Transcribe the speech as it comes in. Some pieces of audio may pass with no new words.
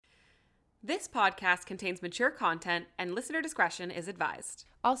This podcast contains mature content and listener discretion is advised.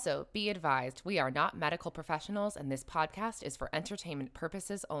 Also, be advised, we are not medical professionals and this podcast is for entertainment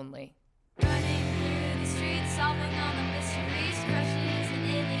purposes only. Running through the streets, solving all the mysteries, crushes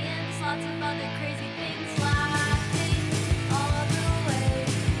and aliens, lots of other crazy things, laughing all the way.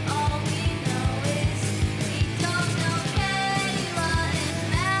 All we know is we don't know Kayla and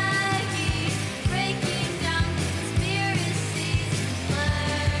Maggie, breaking down conspiracies,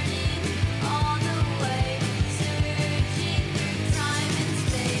 learning all the way, searching through time and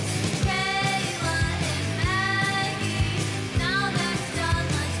space. Kayla and Maggie, now that's done,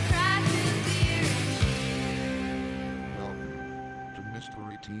 let's crack a beer and Welcome to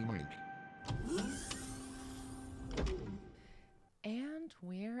Mystery Team Inc. And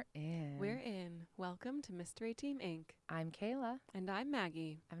we're in. We're in. Welcome to Mystery Team Inc. I'm Kayla. And I'm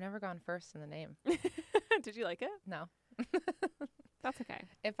Maggie. I've never gone first in the name. Did you like it? No. That's okay.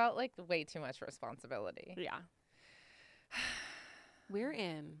 It felt like way too much responsibility. Yeah. We're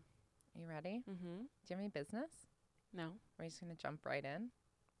in. You ready? Mm-hmm. Do you have any business? No, We're just going to jump right in.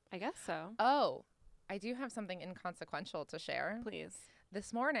 I guess so. Oh, I do have something inconsequential to share. Please.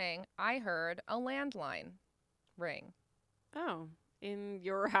 This morning, I heard a landline ring. Oh, in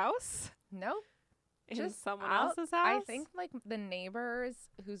your house? Nope. In Just someone out- else's house? I think like the neighbors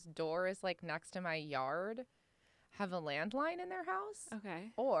whose door is like next to my yard have a landline in their house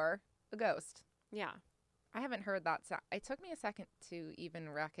Okay. or a ghost. Yeah. I haven't heard that sound. It took me a second to even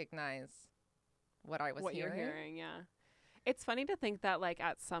recognize what I was What hearing. you're hearing, yeah. It's funny to think that, like,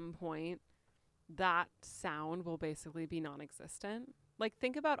 at some point, that sound will basically be non-existent. Like,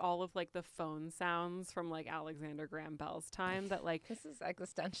 think about all of, like, the phone sounds from, like, Alexander Graham Bell's time that, like, This is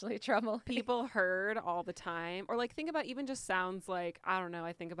existentially troubling. people heard all the time. Or, like, think about even just sounds like, I don't know,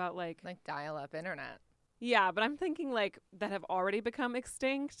 I think about, like, Like dial-up internet. yeah, but I'm thinking, like, that have already become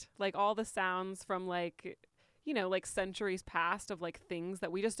extinct. Like, all the sounds from, like, you know, like, centuries past of, like, things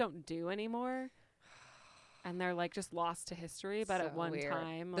that we just don't do anymore. And they're, like, just lost to history. But at So one weird.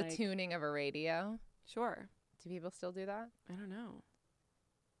 time, The like, tuning of a radio. sure. Do people still do that? I don't know.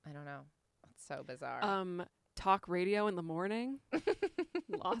 I don't know. It's so bizarre. Talk radio in the morning.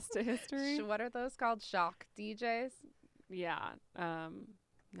 Lost to history. What are those called? Shock DJs? Yeah. Now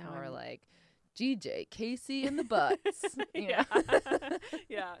Or I'm- like GJ Casey in the butts. you yeah. know?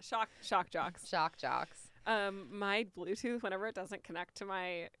 Yeah. Shock jocks. Shock jocks. My Bluetooth, whenever it doesn't connect to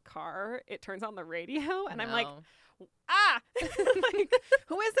my car, it turns on the radio, and I'm like, No. ah, like,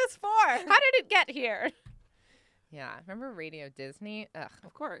 who is this for? How did it get here? Yeah, remember Radio Disney? Ugh,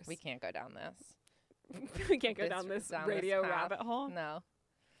 Of course, we can't go down this. we can't go down this radio path. rabbit hole. No.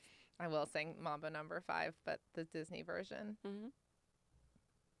 I will sing Mambo Number 5, but the Disney version. Mm-hmm.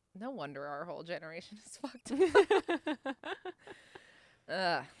 No wonder our whole generation is fucked.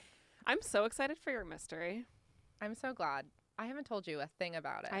 Ugh. I'm so excited for your mystery. I'm so glad. I haven't told you a thing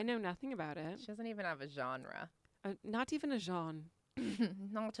about it. I know nothing about it. She doesn't even have a genre. Not even a genre.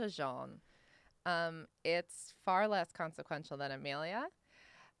 Not a genre. It's far less consequential than Amelia.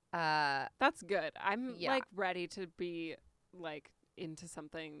 That's good. I'm Yeah. like ready to be like into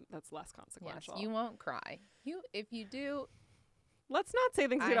something that's less Yes, consequential. you won't cry. If you do, Let's not say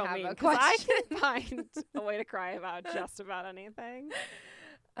things we I don't have mean, a because I question. can find a way to cry about just about anything.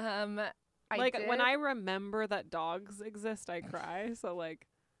 When I remember that dogs exist, I cry. So like,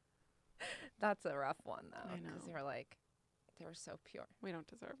 that's a rough one though, I because know. you're like, they were so pure. we don't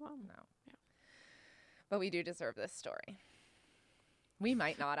deserve them. No. Yeah. But we do deserve this story. We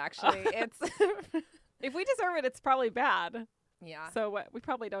might not actually. It's If we deserve it, it's probably bad. yeah. So we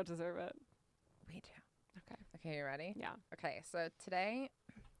probably don't deserve it. We do. Okay. Okay, you ready? Yeah. Okay, so today,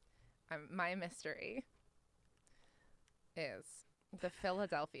 my mystery is the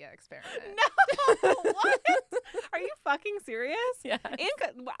Philadelphia experiment. No. What? Are you fucking serious? Yeah. How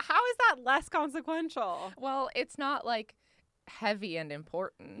is that less consequential? Well, it's not like heavy and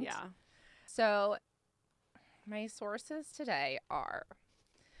important. Yeah. So my sources today are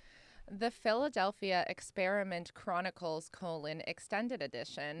the Philadelphia Experiment Chronicles: Extended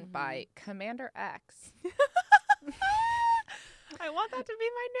Edition by Commander X. I want that to be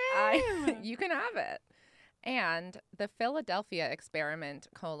my name. You can have it. And the Philadelphia Experiment: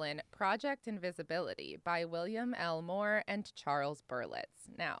 Project Invisibility by William L. Moore and Charles Berlitz.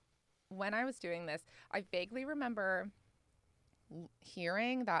 Now, when I was doing this, I vaguely remember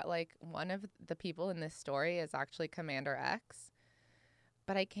hearing that like one of the people in this story is actually Commander X,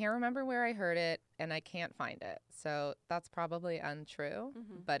 but I can't remember where I heard it and I can't find it. So that's probably untrue,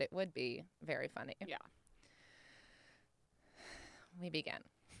 Mhm. but it would be very funny. Yeah. We begin.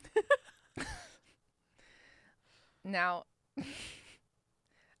 Now,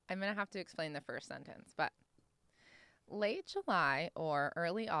 I'm going to have to explain the first sentence, but late July or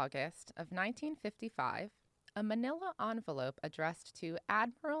early August of 1955, a manila envelope addressed to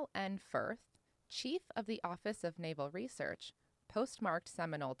Admiral N. Firth, Chief of the Office of Naval Research, postmarked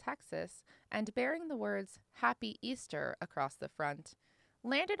Seminole, Texas, and bearing the words Happy Easter across the front,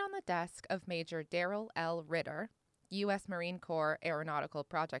 landed on the desk of Major Darrell L. Ritter, U.S. Marine Corps Aeronautical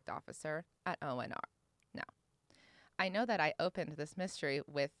Project Officer at ONR. Now, I know that I opened this mystery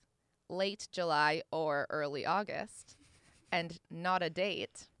with late July or early August and not a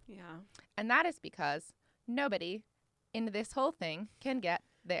date, Yeah. and that is because nobody in this whole thing can get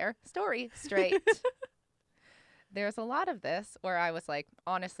their story straight. There's a lot of this where I was like,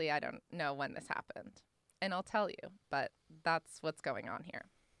 honestly, I don't know when this happened. And I'll tell you, but that's what's going on here.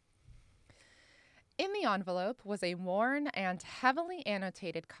 In the envelope was a worn and heavily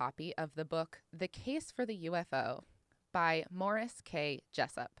annotated copy of the book The Case for the UFO by Morris K.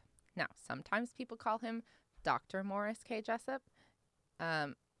 Jessup. Now, sometimes people call him Dr. Morris K. Jessup.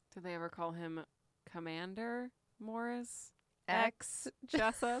 Did they ever call him Commander Morris X.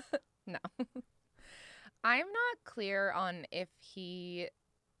 Jessup? No. I'm not clear on if he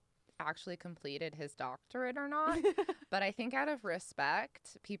actually completed his doctorate or not, but I think out of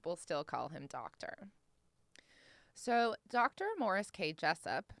respect, people still call him doctor. So, Dr. Morris K.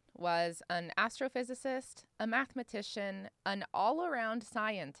 Jessup was an astrophysicist, a mathematician, an all-around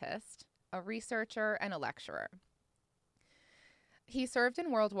scientist, a researcher, and a lecturer. He served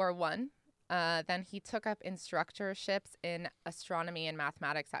in World War I. Then he took up instructorships in astronomy and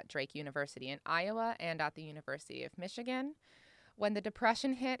mathematics at Drake University in Iowa and at the University of Michigan. When the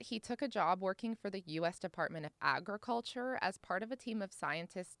Depression hit, he took a job working for the U.S. Department of Agriculture as part of a team of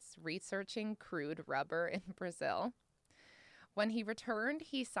scientists researching crude rubber in Brazil. When he returned,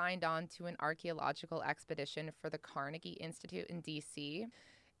 he signed on to an archaeological expedition for the Carnegie Institute in D.C.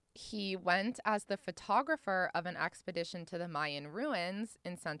 He went as the photographer of an expedition to the Mayan ruins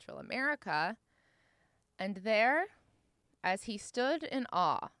in Central America. And there, as he stood in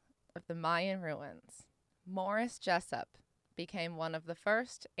awe of the Mayan ruins, Morris Jessup became one of the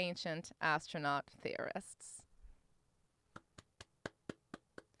first ancient astronaut theorists.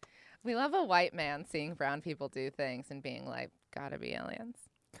 We love a white man seeing brown people do things and being like, gotta be aliens.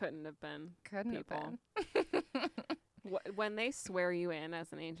 Couldn't have been. Couldn't People. have been. When they swear you in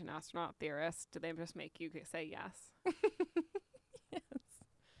as an ancient astronaut theorist, do they just make you say yes? Yes.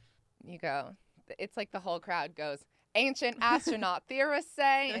 You go. It's like the whole crowd goes, ancient astronaut theorists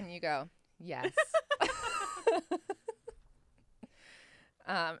say, and you go, yes.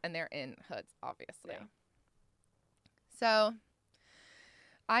 And they're in hoods, obviously. Yeah. So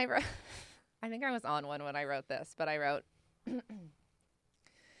I think I was on one when I wrote this, but I wrote,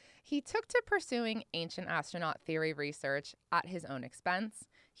 he took to pursuing ancient astronaut theory research at his own expense.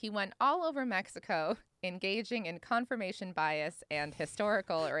 He went all over Mexico, engaging in confirmation bias and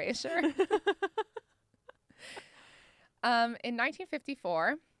historical erasure. In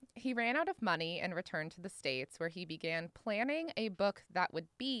 1954, he ran out of money and returned to the States, where he began planning a book that would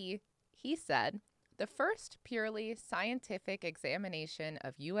be, he said, the first purely scientific examination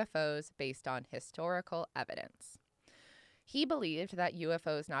of UFOs based on historical evidence. He believed that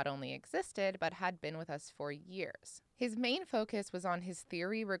UFOs not only existed, but had been with us for years. His main focus was on his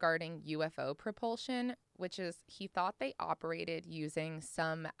theory regarding UFO propulsion, which is he thought they operated using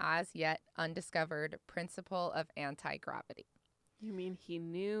some as yet undiscovered principle of anti-gravity. You mean he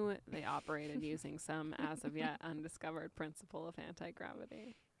knew they operated using some as of yet undiscovered principle of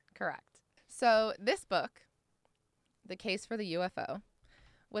anti-gravity? Correct. So this book, The Case for the UFO,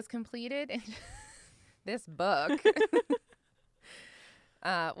 was completed in this book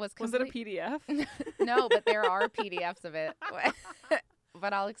was it a PDF? No, but there are PDFs of it.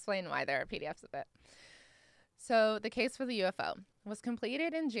 But I'll explain why there are PDFs of it. So The Case for the UFO was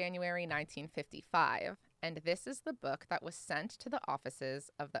completed in January 1955, and this is the book that was sent to the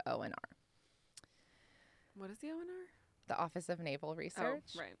offices of the ONR. What is the ONR? The Office of Naval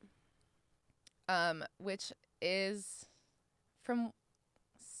Research. Oh, right. Which is from,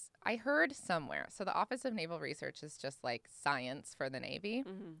 I heard somewhere. So the Office of Naval Research is just like science for the Navy.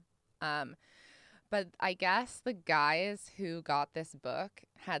 Mm-hmm. But I guess the guys who got this book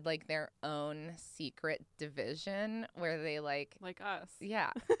had like their own secret division where they like us.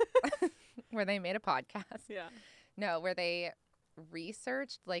 yeah, where they made a podcast. Yeah. No, where they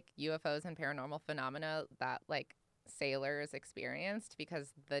researched like UFOs and paranormal phenomena that like sailors experienced,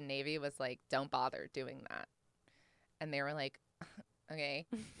 because the Navy was like, don't bother doing that. And they were like, okay,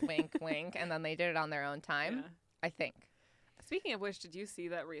 wink, wink. And then they did it on their own time, Yeah. I think. Speaking of which, did you see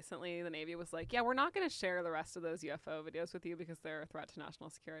that recently the Navy was like, yeah, we're not going to share the rest of those UFO videos with you because they're a threat to national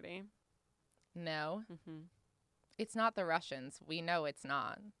security? No, Mm-hmm. it's not the Russians. We know it's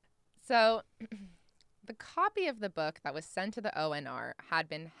not. So, the copy of the book that was sent to the ONR had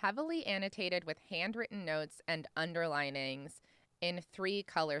been heavily annotated with handwritten notes and underlinings in 3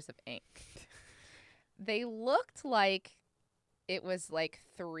 colors of ink. They looked like it was like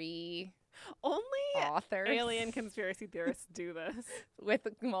 3 Only authors alien conspiracy theorists do this. with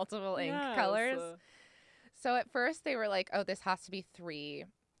multiple ink Yes. colors. So at first they were like, oh, this has to be 3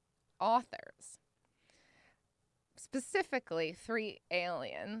 authors. Specifically 3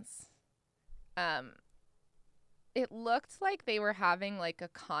 aliens. It looked like they were having like a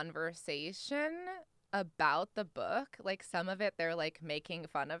conversation about the book. Like some of it they're like making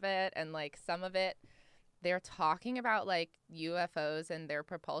fun of it, and like some of it they're talking about like UFOs and their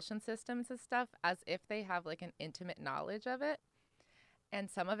propulsion systems and stuff as if they have like an intimate knowledge of it. And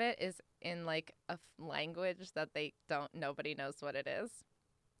some of it is in like a language that nobody knows what it is.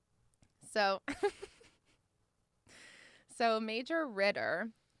 So, so Major Ritter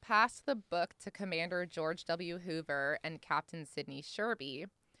passed the book to Commander George W. Hoover and Captain Sidney Sherby,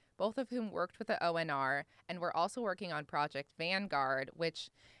 both of whom worked with the ONR and were also working on Project Vanguard, which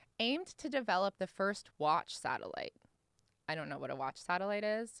aimed to develop the first watch satellite. I don't know what a watch satellite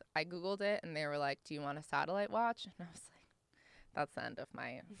is. I Googled it and they were like, do you want a satellite watch? And I was like, that's the end of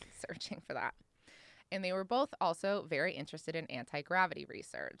my searching for that. And they were both also very interested in anti-gravity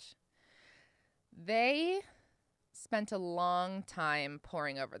research. They spent a long time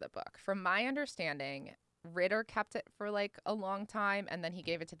poring over the book. From my understanding, Ritter kept it for like a long time, and then he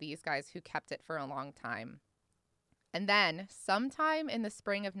gave it to these guys who kept it for a long time. And then, sometime in the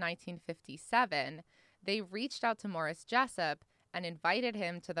spring of 1957, they reached out to Morris Jessup and invited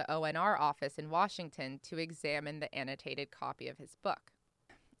him to the ONR office in Washington to examine the annotated copy of his book.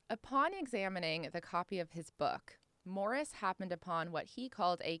 Upon examining the copy of his book, Morris happened upon what he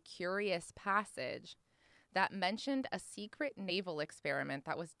called a curious passage that mentioned a secret naval experiment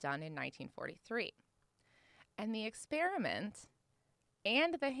that was done in 1943. And the experiment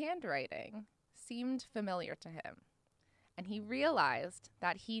and the handwriting seemed familiar to him. And he realized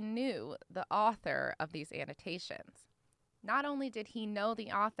that he knew the author of these annotations. Not only did he know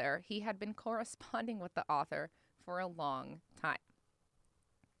the author, he had been corresponding with the author for a long time.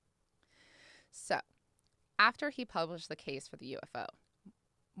 So, after he published the case for the UFO,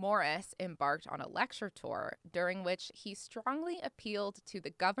 Morris embarked on a lecture tour during which he strongly appealed to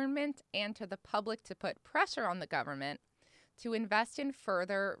the government and to the public to put pressure on the government to invest in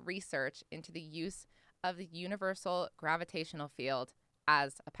further research into the use of the universal gravitational field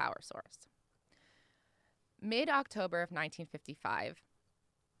as a power source. Mid-October of 1955,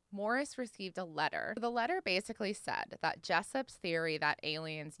 Morris received a letter. The letter basically said that Jessup's theory that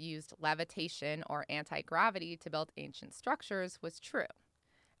aliens used levitation or anti-gravity to build ancient structures was true,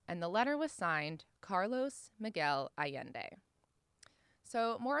 and the letter was signed Carlos Miguel Allende.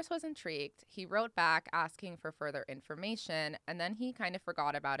 So Morris was intrigued. He wrote back asking for further information, and then he kind of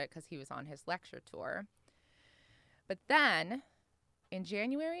forgot about it because he was on his lecture tour. But then, in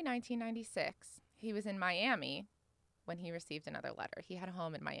January 1996, he was in Miami when he received another letter. He had a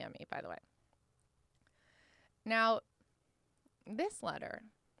home in Miami, by the way. Now, this letter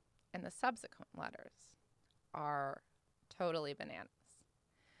and the subsequent letters are totally bananas.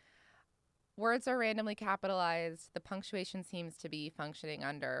 Words are randomly capitalized. The punctuation seems to be functioning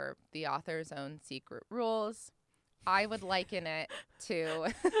under the author's own secret rules. I would liken it to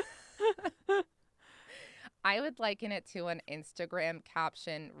an Instagram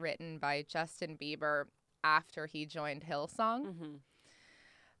caption written by Justin Bieber after he joined Hillsong.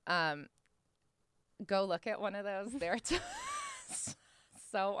 Mm-hmm. Go look at one of those. They're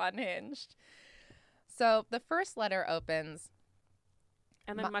so unhinged. So the first letter opens.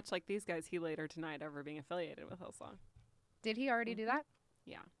 And then much like these guys, he later denied ever being affiliated with Hillsong. Did he already do that?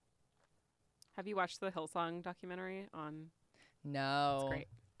 Yeah. Have you watched the Hillsong documentary on? No. It's great.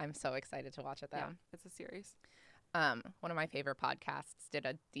 I'm so excited to watch it though. Yeah, it's a series. One of my favorite podcasts did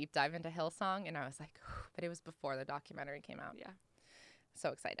a deep dive into Hillsong, and I was like, but it was before the documentary came out. Yeah. So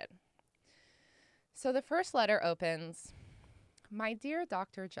excited. So the first letter opens, "My dear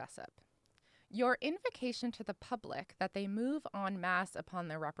Dr. Jessup, your invocation to the public that they move en masse upon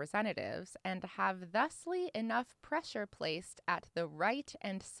their representatives and have thusly enough pressure placed at the right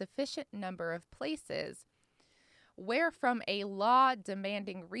and sufficient number of places wherefrom a law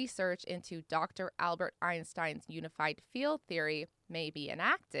demanding research into Dr. Albert Einstein's unified field theory may be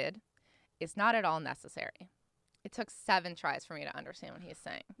enacted is not at all necessary." It took 7 tries for me to understand what he's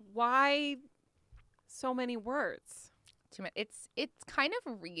saying. Why so many words? too much. It kind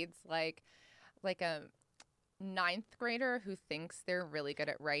of reads like a ninth grader who thinks they're really good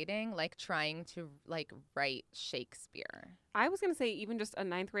at writing, like trying to like write Shakespeare. I was going to say even just a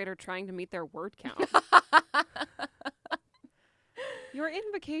ninth grader trying to meet their word count. Your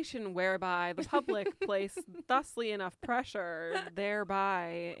invocation whereby the public place thusly enough pressure,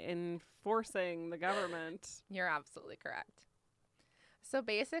 thereby enforcing the government. You're absolutely correct. So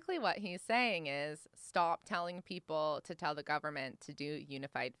basically what he's saying is stop telling people to tell the government to do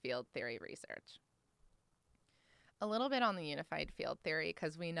unified field theory research. A little bit on the unified field theory,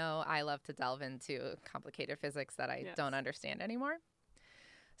 because we know I love to delve into complicated physics that I Yes. don't understand anymore.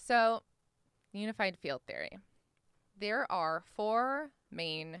 So, unified field theory. There are 4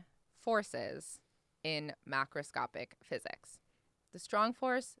 main forces in macroscopic physics: the strong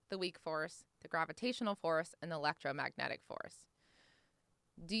force, the weak force, the gravitational force, and the electromagnetic force.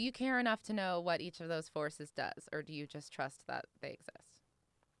 Do you care enough to know what each of those forces does, or do you just trust that they exist?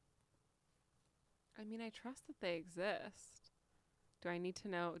 I mean, I trust that they exist. Do I need to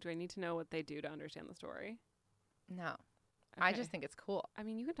know what they do to understand the story? No. I Okay. just think it's cool. I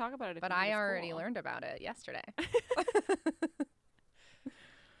mean, you can talk about it if But you think I it's already cool. learned about it yesterday.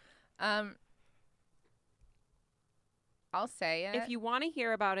 I'll say it. If you want to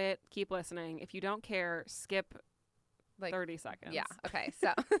hear about it, keep listening. If you don't care, skip like 30 seconds. Yeah. Okay.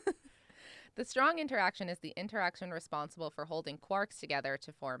 So the strong interaction is the interaction responsible for holding quarks together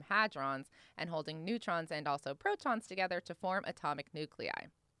to form hadrons and holding neutrons and also protons together to form atomic nuclei.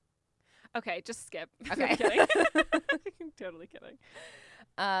 Okay, just skip. Okay. I'm kidding. I'm totally kidding.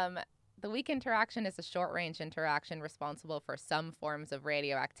 The weak interaction is a short-range interaction responsible for some forms of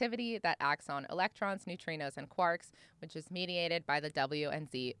radioactivity that acts on electrons, neutrinos, and quarks, which is mediated by the W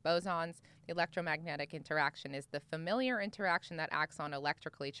and Z bosons. The electromagnetic interaction is the familiar interaction that acts on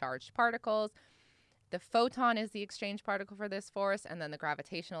electrically charged particles. The photon is the exchange particle for this force, and then the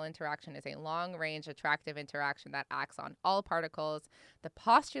gravitational interaction is a long-range attractive interaction that acts on all particles. The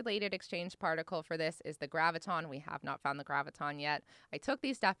postulated exchange particle for this is the graviton. We have not found the graviton yet. I took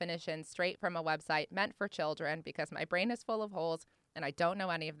these definitions straight from a website meant for children because my brain is full of holes and I don't know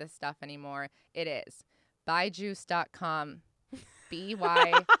any of this stuff anymore. It is byjuice.com,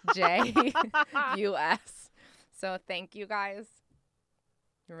 BYJUS. So thank you guys.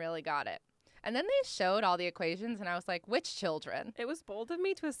 You really got it. And then they showed all the equations, and I was like, which children? It was bold of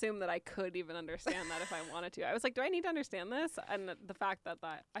me to assume that I could even understand that if I wanted to. I was like, do I need to understand this? And the fact that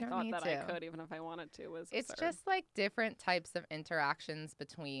I Don't thought need that I to. could even if I wanted to was It's absurd. just like different types of interactions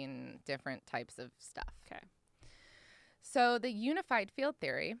between different types of stuff. Okay. So the unified field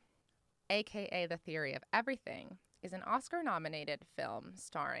theory, aka the theory of everything, is an Oscar-nominated film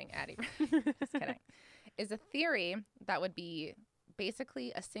starring Eddie. Just kidding. Is a theory that would be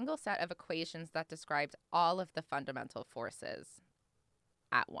basically a single set of equations that described all of the fundamental forces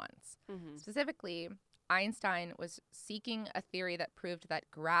at once. Mhm. Specifically, Einstein was seeking a theory that proved that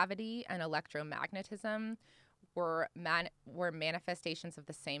gravity and electromagnetism were manifestations of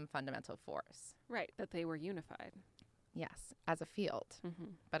the same fundamental force. Right, that they were unified. Yes, as a field,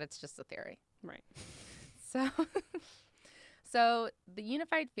 Mm-hmm. but it's just a theory. Right. So, so the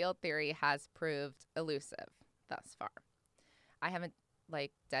unified field theory has proved elusive thus far. I haven't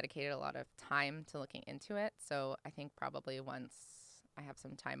dedicated a lot of time to looking into it, so I think probably once I have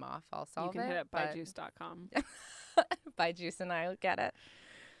some time off, I'll solve it. You can hit it but- byjuice.com. by Juice and I will get it.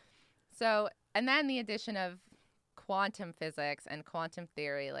 So, and then the addition of quantum physics and quantum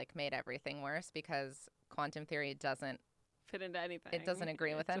theory made everything worse because quantum theory doesn't Fit into anything.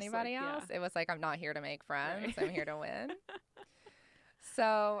 agree with It's just anybody like, else. yeah. It was like, I'm not here to make friends. Right. I'm here to win.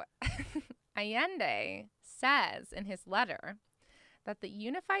 So Allende says in his letter that the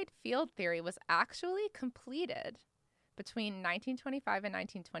unified field theory was actually completed between 1925 and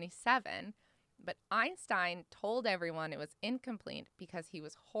 1927, but Einstein told everyone it was incomplete because he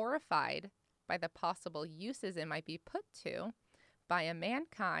was horrified by the possible uses it might be put to by a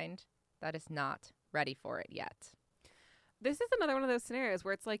mankind that is not ready for it yet. This is another one of those scenarios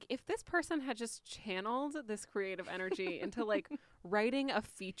where it's like if this person had just channeled this creative energy into writing a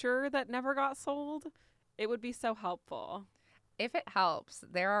feature that never got sold, it would be so helpful. If it helps,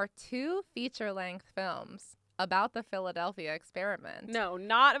 there are 2 feature-length films about the Philadelphia experiment. No,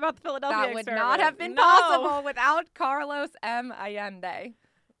 not about the Philadelphia that would experiment. not have been No. possible without Carlos M. Allende.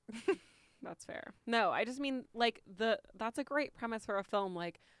 That's fair. No, I just mean that's a great premise for a film.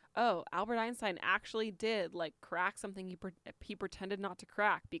 Oh, Albert Einstein actually did crack something he pretended not to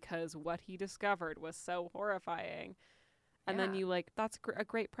crack because what he discovered was so horrifying. And then Yeah. you that's a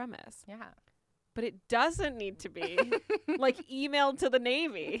great premise. Yeah. But it doesn't need to be emailed to the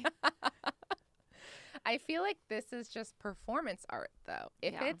Navy. I feel like this is just performance art, though.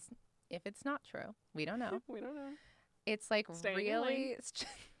 If Yeah. it's not true, we don't know. We don't know. It's like Stay in your really stay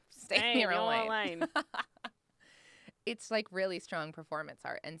Stay in your own lane. It's like really strong performance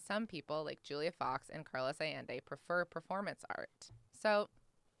art, and some people like Julia Fox and Carlos Allende prefer performance art. So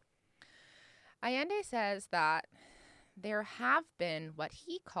Allende says that there have been what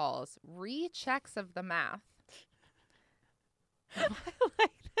he calls rechecks of the math. I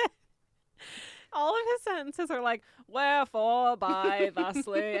like that. All of his sentences are like, wherefore, by,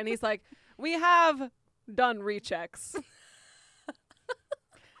 thusly. And he's like, we have done rechecks.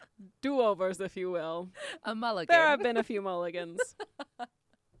 Do-overs, if you will. A mulligan. There have been a few mulligans.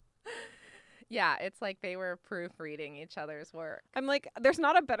 Yeah, it's like they were proofreading each other's work. I'm like, there's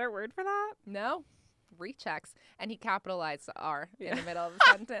not a better word for that? No, rechecks. And he capitalized the R in Yeah. the middle of the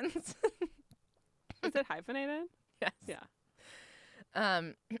sentence. Is it hyphenated? Yes. Yeah.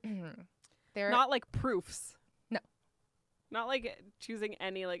 There. Not like proofs. No. Not like choosing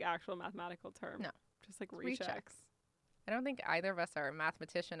any like actual mathematical term. No. Just like Rechecks. rechecks. I don't think either of us are a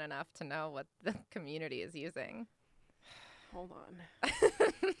mathematician enough to know what the community is using. Hold on.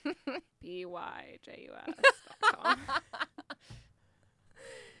 BYJUS.com.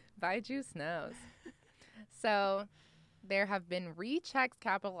 Juice knows. So there have been rechecks,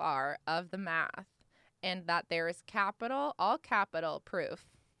 capital R, of the math, and that there is all capital proof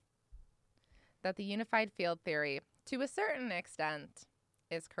that the unified field theory, to a certain extent,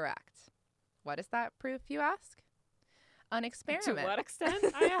 is correct. What is that proof, you ask? An experiment. To what extent,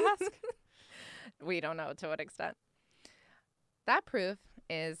 I ask? We don't know to what extent. That proof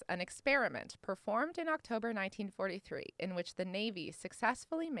is an experiment performed in October 1943 in which the Navy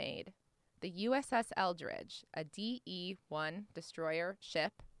successfully made the USS Eldridge, a DE-1 destroyer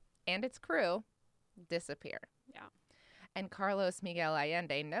ship, and its crew disappear. Yeah. And Carlos Miguel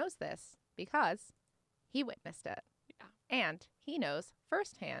Allende knows this because he witnessed it. Yeah. And he knows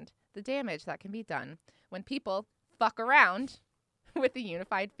firsthand the damage that can be done when people fuck around with the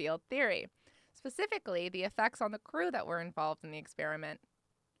unified field theory. Specifically, the effects on the crew that were involved in the experiment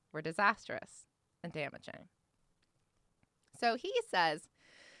were disastrous and damaging. So he says,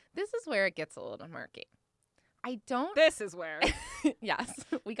 this is where it gets a little murky. I don't... This is where Yes,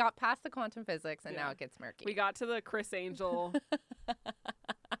 we got past the quantum physics and Yeah. now it gets murky. we got to the Chris Angel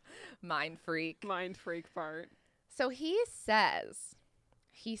Mind freak. mind freak part. So he says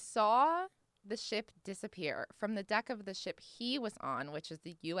he saw the ship disappear from the deck of the ship he was on, which is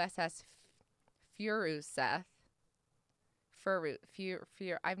the USS Furuseth.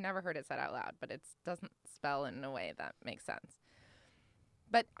 I've never heard it said out loud, but it doesn't spell in a way that makes sense.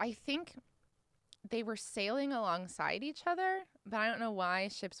 But I think they were sailing alongside each other, but I don't know why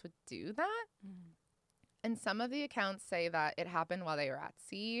ships would do that. And some of the accounts say that it happened while they were at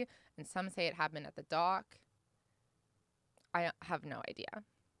sea, and some say it happened at the dock. I have no idea.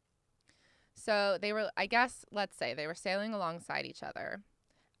 So they were, I guess, let's say they were sailing alongside each other.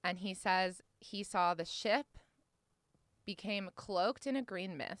 And he says he saw the ship became cloaked in a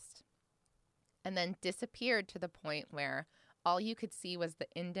green mist and then disappeared to the point where all you could see was the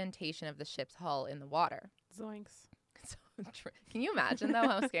indentation of the ship's hull in the water. Zoinks. So, can you imagine, though,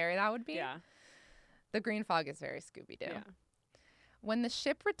 how scary that would be? Yeah. The green fog is very Scooby-Doo. Yeah. When the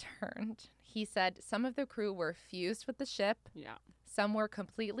ship returned, he said some of the crew were fused with the ship, Yeah. some were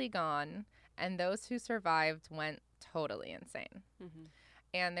completely gone, and those who survived went totally insane. Mm-hmm.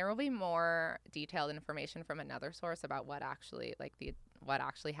 And there will be more detailed information from another source about what actually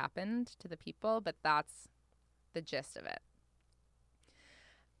happened to the people, but that's the gist of it.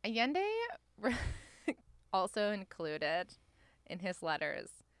 Allende also included in his letters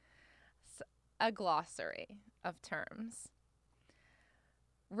a glossary of terms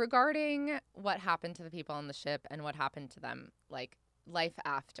regarding what happened to the people on the ship and what happened to them, like life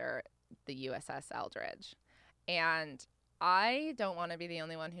after the USS Eldridge. And I don't want to be the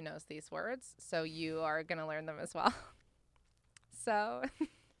only one who knows these words, so you are going to learn them as well. So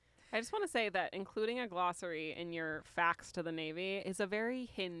I just want to say that including a glossary in your facts to the Navy is a very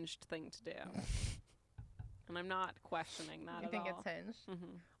hinged thing to do. And I'm not questioning that you at think all. it's hinged?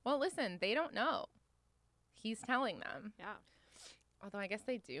 Mm-hmm. Well, listen, they don't know. He's telling them. Yeah. Although I guess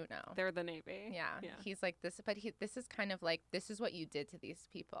they do know. They're the Navy. Yeah. Yeah. He's like this, but this is kind of like, this is what you did to these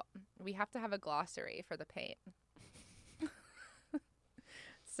people. We have to have a glossary for the pain.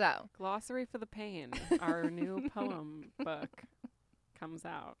 So, Glossary for the Pain, our new poem book, comes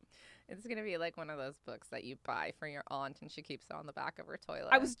out. it's going to be like one of those books that you buy for your aunt and she keeps it on the back of her toilet.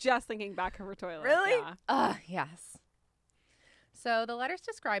 I was just thinking back of her toilet. Really? Yeah. Yes. So the letters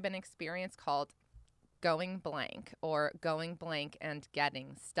describe an experience called going blank or going blank and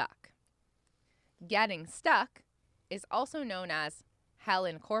getting stuck. Getting stuck is also known as Hell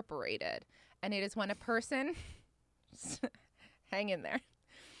Incorporated, and it is when a person hang in there.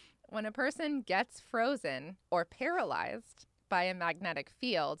 When a person gets frozen or paralyzed by a magnetic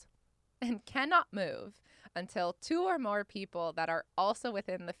field and cannot move until 2 or more people that are also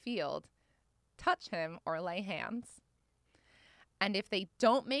within the field touch him or lay hands. And if they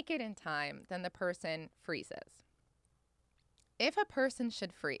don't make it in time, then the person freezes. If a person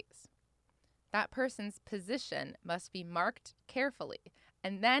should freeze, that person's position must be marked carefully,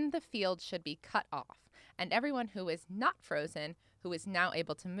 and then the field should be cut off. And everyone who is not frozen, who is now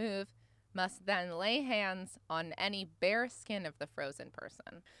able to move, must then lay hands on any bare skin of the frozen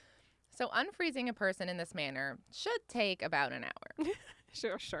person. So unfreezing a person in this manner should take about an hour.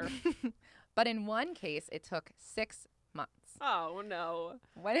 Sure. But in one case, it took 6 months. Oh, no.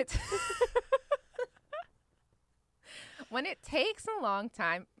 When it takes a long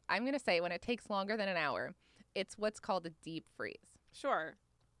time, I'm going to say when it takes longer than an hour, it's what's called a deep freeze. Sure.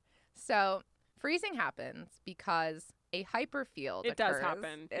 So freezing happens because a hyperfield It occurs. does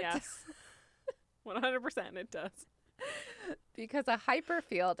happen. Yes. 100% it does. Because a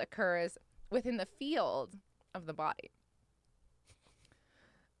hyperfield occurs within the field of the body.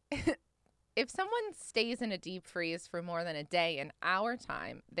 If someone stays in a deep freeze for more than a day in our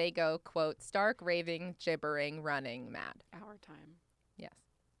time, they go, quote, stark, raving, gibbering, running, mad. Our time. Yes.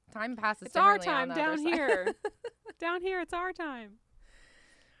 Time passes It's our differently on time the other down side. here. Down here, it's our time.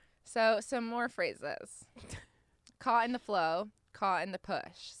 So some more phrases. Caught in the flow, caught in the push,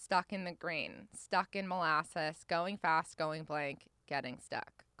 stuck in the green, stuck in molasses, going fast, going blank, getting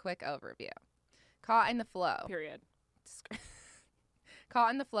stuck. Quick overview. Caught in the flow. Period.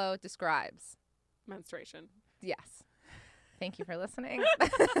 Caught in the flow describes. Menstruation. Yes. Thank you for listening.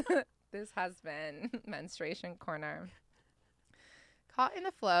 This has been Menstruation Corner. Caught in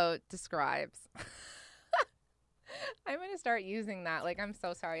the flow describes. I'm going to start using that. Like, I'm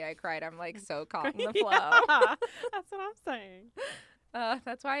so sorry I cried. I'm like so caught in the flow. Yeah, that's what I'm saying.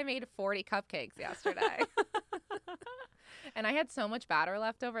 That's why I made 40 cupcakes yesterday. And I had so much batter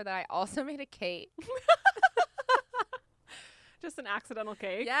left over that I also made a cake. Just an accidental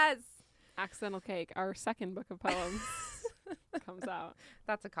cake. Yes. Accidental Cake, our second book of poems, comes out.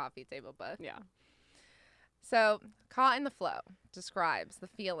 That's a coffee table book. Yeah. So, caught in the flow describes the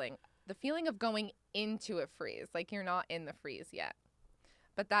feeling of going into a freeze, like you're not in the freeze yet.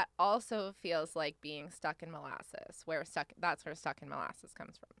 But that also feels like being stuck in molasses, that's where stuck in molasses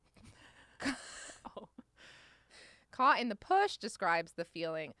comes from. Oh. Caught in the push describes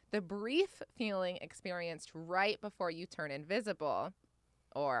the brief feeling experienced right before you turn invisible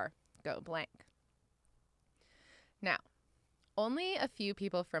or go blank. Now, only a few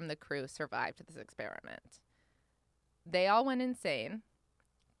people from the crew survived this experiment. They all went insane.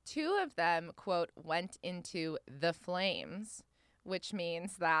 2 of them, quote, went into the flames, which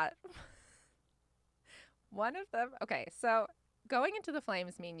means that one of them, okay, so going into the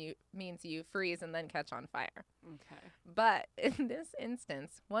flames means you freeze and then catch on fire. Okay. But in this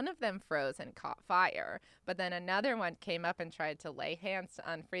instance, one of them froze and caught fire, but then another one came up and tried to lay hands to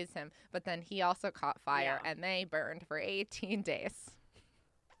unfreeze him, but then he also caught fire and they burned for 18 days.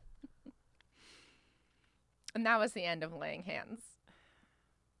 And that was the end of laying hands.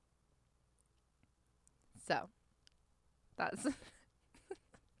 So, that's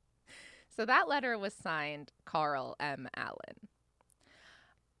so that letter was signed Carl M. Allen.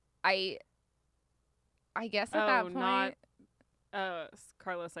 I guess at that point, not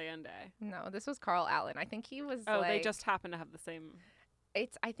Carlos Allende. no, this was Carl Allen. I think he was Oh, like, they just happen to have the same.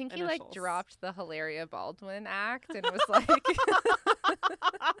 I think he like initials. dropped the Hilaria Baldwin act and was like,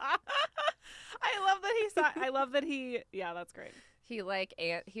 I love that he. Yeah, that's great. he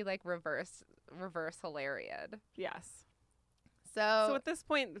reverse Hilaria'd. Yes. So So at this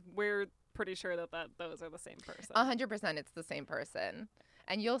point, we're pretty sure that those are the same person. 100% it's the same person.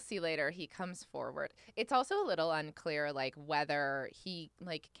 And you'll see later he comes forward. It's also a little unclear like whether he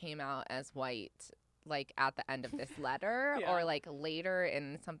like came out as white like at the end of this letter Yeah. or like later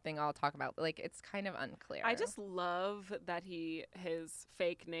in something I'll talk about. Like it's kind of unclear. I just love that his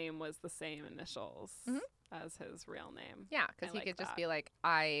fake name was the same initials as his real name. yeah, because I he like could just that. be like,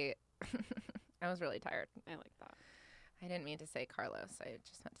 I was really tired. I like that. I didn't mean to say Carlos. I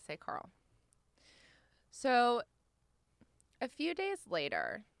just meant to say Carl. So a few days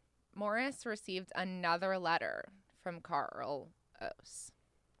later, Morris received another letter from Carl Oates.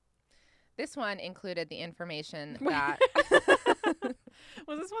 This one included the information that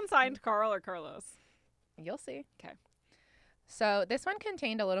Was this one signed Carl or Carlos? you'll see. 'Kay. So this one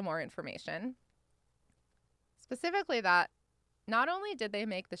contained a little more information. Specifically that not only did they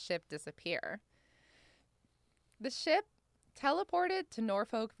make the ship disappear, The ship teleported to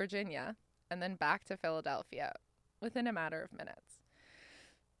Norfolk, Virginia, and then back to Philadelphia within a matter of minutes.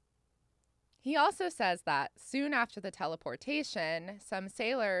 He also says that soon after the teleportation, some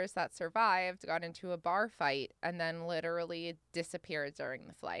sailors that survived got into a bar fight and then literally disappeared during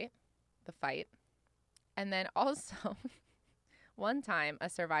the fight. And then also, one time, a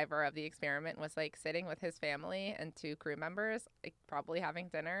survivor of the experiment was like sitting with his family and 2 crew members, like probably having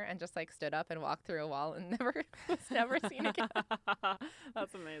dinner, and just like stood up and walked through a wall and was never seen again.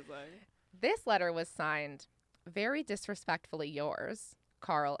 That's amazing. This letter was signed, "Very disrespectfully yours,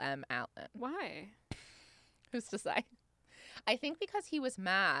 Carl M. Allen." Why? Who's to say? I think because he was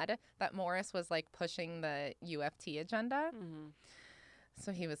mad that Morris was like pushing the UFT agenda. Mm-hmm.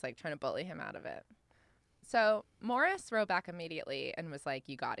 So he was like trying to bully him out of it. So Morris wrote back immediately and was like,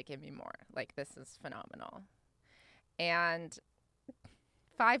 "You got to give me more. Like, this is phenomenal." And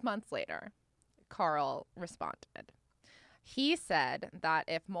 5 months later, Carl responded. He said that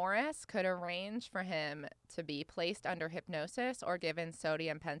if Morris could arrange for him to be placed under hypnosis or given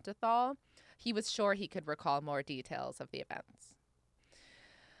sodium pentothal, he was sure he could recall more details of the events.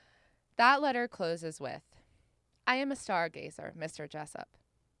 That letter closes with, "I am a stargazer, Mr. Jessup.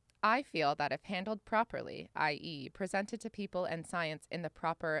 I feel that if handled properly, i.e., presented to people and science in the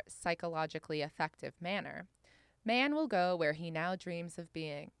proper psychologically effective manner, man will go where he now dreams of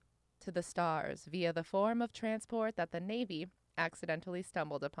being, to the stars via the form of transport that the Navy accidentally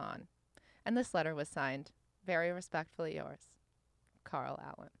stumbled upon." And this letter was signed, "Very respectfully yours, Carl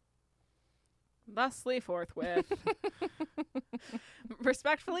Allen." Thusly forthwith.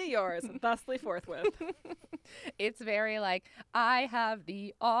 Respectfully yours. Thusly forthwith. It's very like, "I have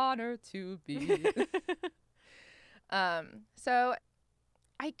the honor to be." So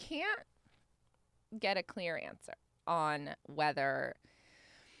I can't get a clear answer on whether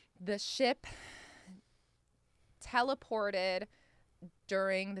the ship teleported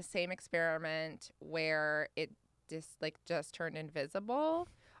during the same experiment where it just turned invisible,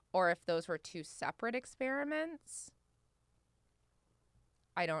 or if those were 2 separate experiments.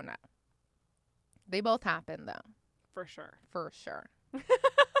 I don't know. They both happened, though, For sure. for sure.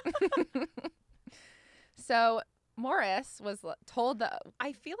 So Morris was told that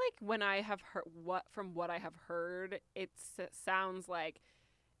I feel like when I have heard what I have heard, it sounds like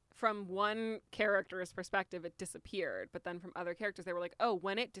from one character's perspective, it disappeared. But then from other characters, they were like, oh,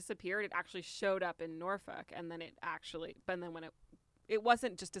 when it disappeared, it actually showed up in Norfolk. And then but then when it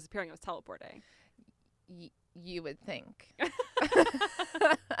wasn't just disappearing, it was teleporting. you would think. Great.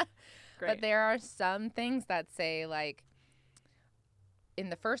 But there are some things that say, like, in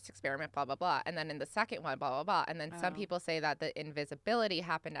the first experiment, blah, blah, blah, and then in the second one, blah, blah, blah. And then some Oh. people say that the invisibility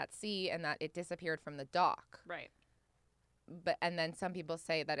happened at sea and that it disappeared from the dock. Right. And then some people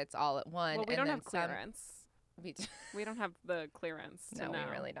say that it's all at one. Well, we and don't then have clearance. We We don't have the clearance to No, we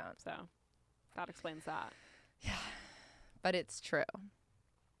know. really don't. So that explains that. But it's true.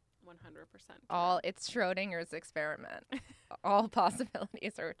 100%. It's Schrodinger's experiment. All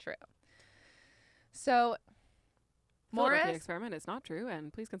possibilities are true. So Philadelphia Morris, experiment is not true,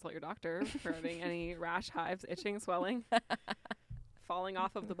 and please consult your doctor regarding any rash, hives, itching, swelling, falling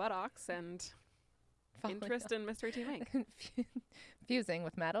off of the buttocks, and interest in Mystery Team Inc. fusing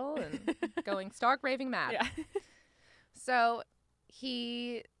with metal and going stark raving mad. Yeah. So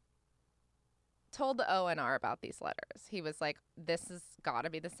he told the ONR about these letters. He was like, "This has got to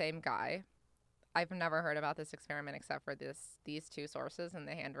be the same guy. I've never heard about this experiment except for these 2 sources, and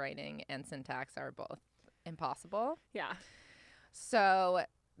the handwriting and syntax are both impossible." Yeah. So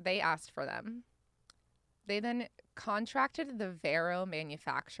they asked for them. They then contracted the Vero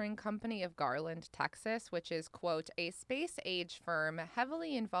Manufacturing Company of Garland, Texas, which is, quote, "a space-age firm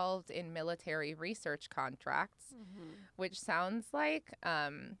heavily involved in military research contracts," which sounds like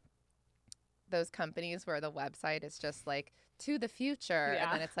those companies where the website is just like, "to the future," Yeah.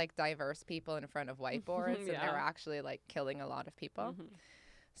 and then it's like diverse people in front of whiteboards, and Yeah. they're actually like killing a lot of people. Mhm.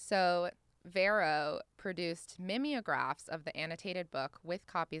 So Vero produced mimeographs of the annotated book with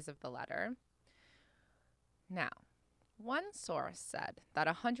copies of the letter. Now, one source said that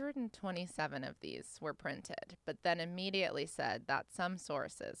 127 of these were printed, but then immediately said that some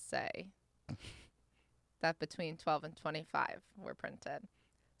sources say that between 12 and 25 were printed.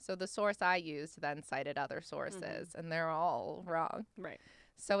 So the source I used then cited other sources, and they're all wrong. Right.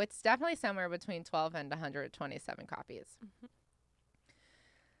 So it's definitely somewhere between 12 and 127 copies.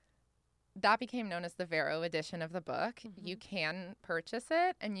 That became known as the Vero edition of the book. You can purchase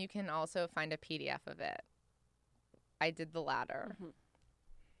it, and you can also find a PDF of it. I did the latter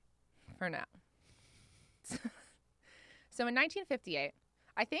for now. So in 1958,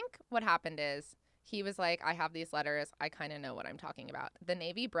 I think what happened is He was like, I have these letters. I kind of know what I'm talking about. The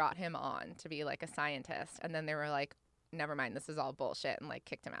Navy brought him on to be like a scientist. And then they were like, never mind, this is all bullshit, and like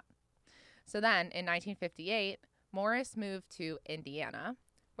kicked him out. So then in 1958, Morris moved to Indiana,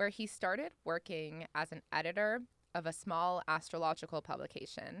 where he started working as an editor of a small astrological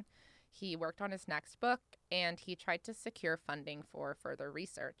publication. He worked on his next book, and he tried to secure funding for further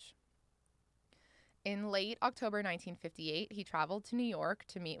research. In late October 1958, he traveled to New York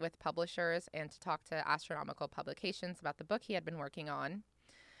to meet with publishers and to talk to astronomical publications about the book he had been working on.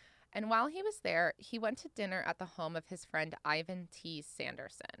 And while he was there, he went to dinner at the home of his friend Ivan T.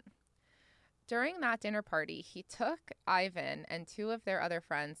 Sanderson. During that dinner party, he took Ivan and two of their other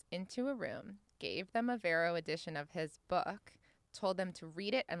friends into a room, gave them a Vero edition of his book, told them to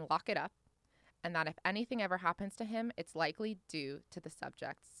read it and lock it up, and that if anything ever happens to him, it's likely due to the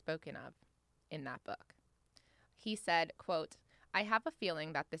subject spoken of in that book. He said, quote, I have a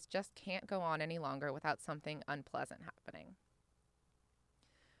feeling that this just can't go on any longer without something unpleasant happening.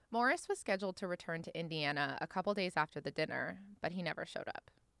 Morris was scheduled to return to Indiana a couple days after the dinner, but he never showed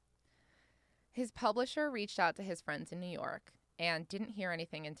up. His publisher reached out to his friends in New York and didn't hear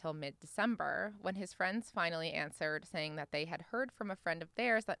anything until mid-December, when his friends finally answered saying that they had heard from a friend of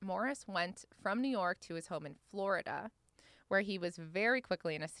theirs that Morris went from New York to his home in Florida, where he was very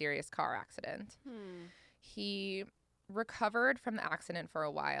quickly in a serious car accident. He recovered from the accident for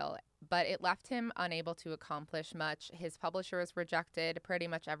a while, but it left him unable to accomplish much. His publishers rejected pretty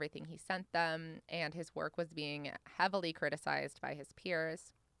much everything he sent them, and his work was being heavily criticized by his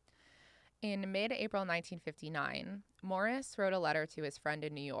peers. In mid-April 1959, Morris wrote a letter to his friend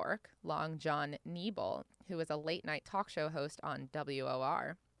in New York, Long John Niebel, who was a late-night talk show host on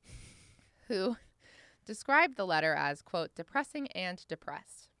WOR, who described the letter as, quote, depressing and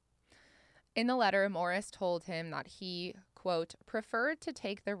depressed. In the letter, Morris told him that he, quote, preferred to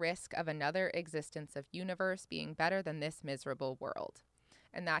take the risk of another existence of universe being better than this miserable world,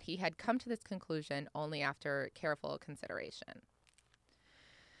 and that he had come to this conclusion only after careful consideration.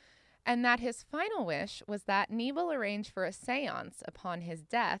 And that his final wish was that Niebel arrange for a seance upon his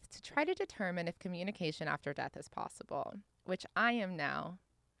death to try to determine if communication after death is possible, which I am now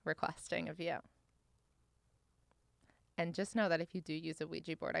requesting of you. And just know that if you do use a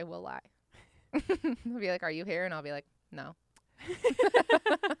Ouija board, I will lie. They'll be like, are you here? And I'll be like, no.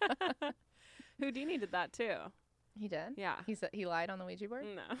 Houdini did that too. He did? Yeah. He lied on the Ouija board?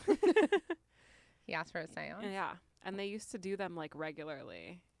 No. He asked for a seance? Yeah. And they used to do them like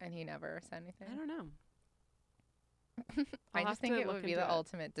regularly. And he never said anything? I don't know. I I'll just have think to it look would be into the it.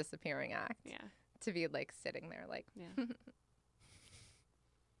 ultimate disappearing act. Yeah. To be like sitting there like, Yeah. I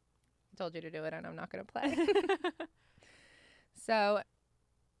told you to do it and I'm not going to play. So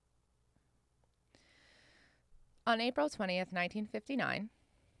on April 20th, 1959,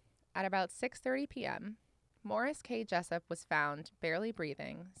 at about 6:30 p.m., Morris K. Jessup was found barely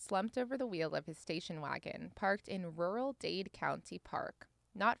breathing, slumped over the wheel of his station wagon, parked in rural Dade County Park,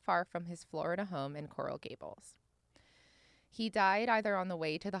 not far from his Florida home in Coral Gables. He died either on the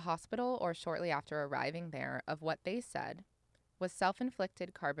way to the hospital or shortly after arriving there of what they said was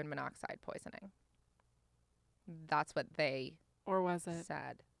self-inflicted carbon monoxide poisoning. That's what they Or was it?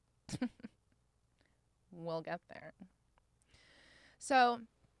 said. We'll get there. So,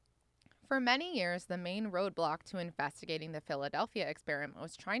 for many years, the main roadblock to investigating the Philadelphia experiment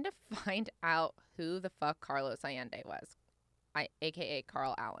was trying to find out who the fuck Carlos Allende was, aka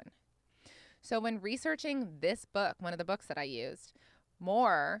Carl Allen. So when researching this book, one of the books that I used,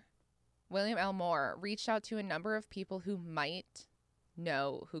 William L. Moore, reached out to a number of people who might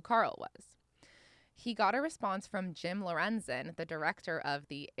know who Carl was. He got a response from Jim Lorenzen, the director of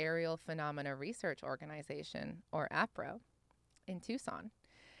the Aerial Phenomena Research Organization, or APRO, in Tucson.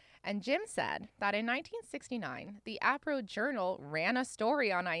 And Jim said that in 1969, the APRO Journal ran a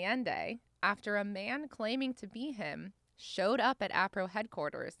story on Allende after a man claiming to be him showed up at APRO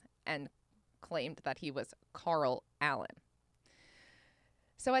headquarters and claimed that he was Carl Allen.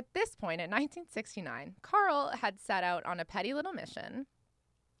 So at this point, in 1969, Carl had set out on a petty little mission.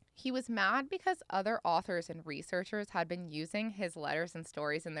 He was mad because other authors and researchers had been using his letters and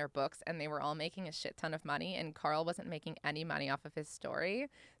stories in their books, and they were all making a shit ton of money, and Carl wasn't making any money off of his story.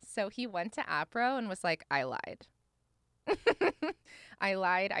 So he went to APRO and was like, I lied. I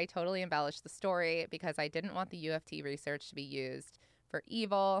lied. I totally embellished the story because I didn't want the UFT research to be used for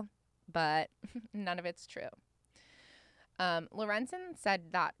evil, but none of it's true. Lorenzen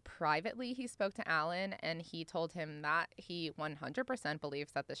said that privately he spoke to Allen and he told him that he 100%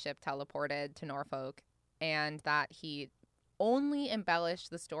 believes that the ship teleported to Norfolk and that he only embellished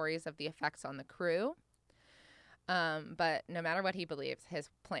the stories of the effects on the crew. But no matter what he believes, his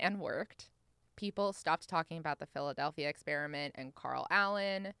plan worked. people stopped talking about the Philadelphia experiment and Carl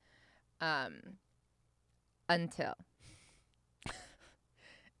Allen until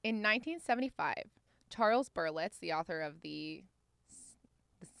in 1975, Charles Berlitz, the author of he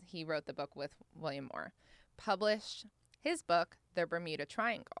wrote the book with William Moore, published his book, The Bermuda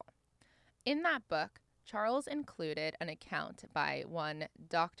Triangle. In that book, Charles included an account by one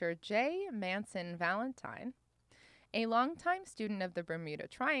Dr. J. Manson Valentine, a longtime student of the Bermuda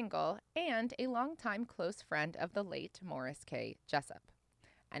Triangle and a longtime close friend of the late Morris K. Jessup.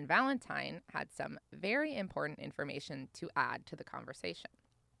 And Valentine had some very important information to add to the conversation.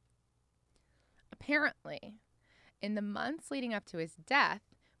 Apparently, in the months leading up to his death,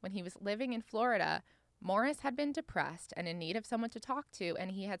 when he was living in Florida, Morris had been depressed and in need of someone to talk to,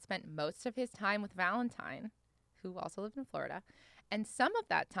 and he had spent most of his time with Valentine, who also lived in Florida, and some of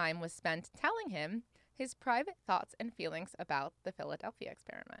that time was spent telling him his private thoughts and feelings about the Philadelphia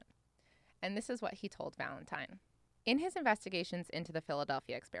experiment. And this is what he told Valentine. In his investigations into the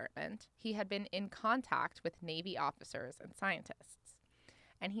Philadelphia experiment, he had been in contact with Navy officers and scientists,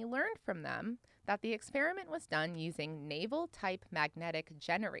 and he learned from them that the experiment was done using naval-type magnetic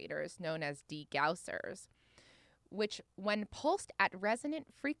generators known as degaussers, which, when pulsed at resonant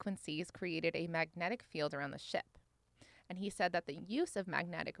frequencies, created a magnetic field around the ship. And he said that the use of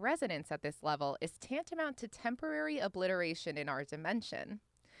magnetic resonance at this level is tantamount to temporary obliteration in our dimension,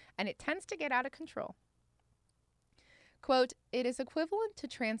 and it tends to get out of control. Quote, "It is equivalent to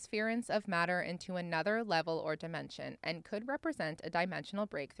transference of matter into another level or dimension and could represent a dimensional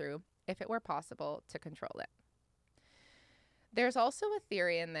breakthrough if it were possible to control it." There's also a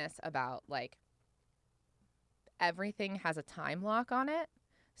theory in this about, like, everything has a time lock on it.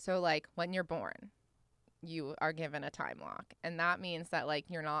 So, like, when you're born, you are given a time lock. And that means that, like,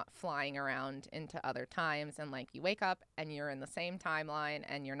 you're not flying around into other times and, like, you wake up and you're in the same timeline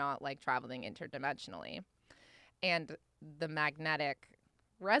and you're not, like, traveling interdimensionally. And the magnetic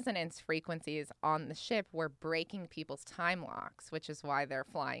resonance frequencies on the ship were breaking people's time locks, which is why they're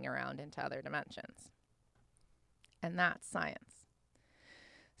flying around into other dimensions. And that's science.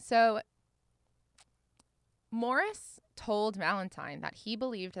 So Morris told Valentine that he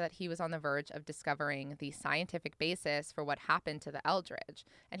believed that he was on the verge of discovering the scientific basis for what happened to the Eldridge,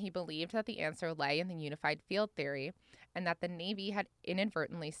 and he believed that the answer lay in the unified field theory and that the Navy had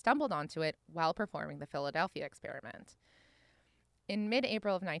inadvertently stumbled onto it while performing the Philadelphia experiment. In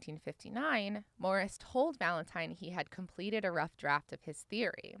mid-April of 1959, Morris told Valentine he had completed a rough draft of his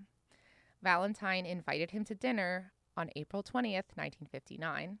theory. Valentine invited him to dinner on April 20th,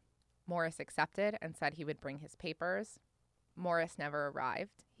 1959. Morris accepted and said he would bring his papers. Morris never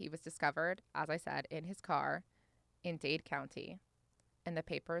arrived. He was discovered, as I said, in his car in Dade County, and the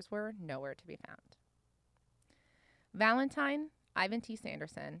papers were nowhere to be found. Valentine, Ivan T.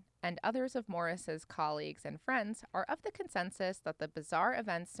 Sanderson, and others of Morris's colleagues and friends are of the consensus that the bizarre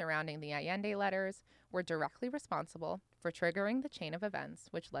events surrounding the Allende letters were directly responsible for triggering the chain of events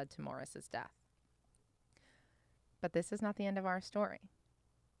which led to Morris's death. But this is not the end of our story.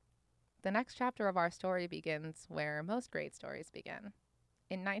 The next chapter of our story begins where most great stories begin.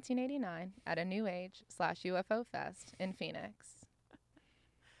 In 1989, at a New Age/UFO Fest in Phoenix.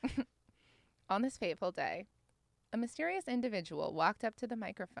 On this fateful day, a mysterious individual walked up to the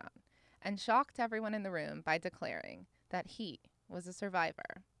microphone and shocked everyone in the room by declaring that he was a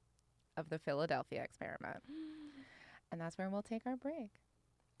survivor of the Philadelphia experiment. And that's where we'll take our break.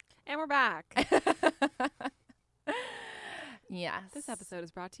 And we're back. Yes. This episode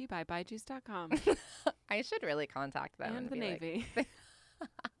is brought to you by BuyJuice.com I should really contact them and the be like, Navy.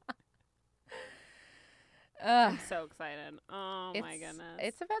 Ugh, I'm so excited. Oh my goodness.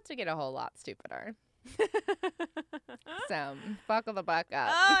 It's about to get a whole lot stupider. So buckle the buck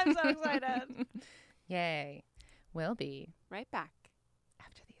up. Oh, I'm so excited. Yay. We'll be Right back.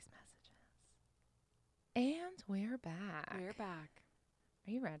 after these messages. And we're back. We're back.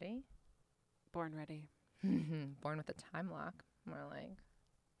 Are you ready? Born ready. Born with a time lock. More like.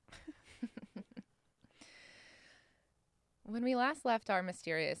 When we last left our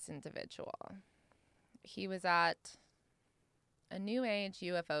mysterious individual, he was at a New Age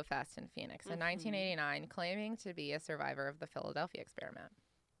UFO Fest in Phoenix in 1989, claiming to be a survivor of the Philadelphia experiment.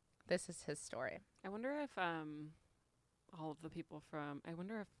 This is his story. I wonder if all of the people from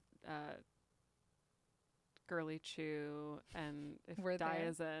Girly Chew and if Were there?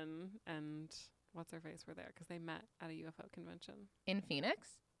 Diazin and what's her face were there because they met at a UFO convention. In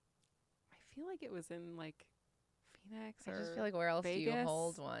Phoenix? I feel like it was in like Phoenix I or just feel like where else do you Vegas?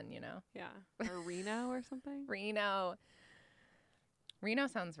 hold one, you know? Yeah, or Reno or something. Reno. Reno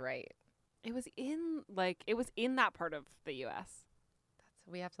sounds right. It was in that part of the U.S.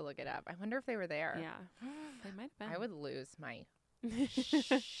 We have to look it up. I wonder if they were there. Yeah. They might have been. I would lose my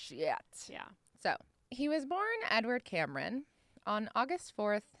shit. Yeah. So, he was born Edward Cameron on August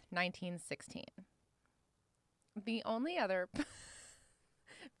 4th, 1916. The only other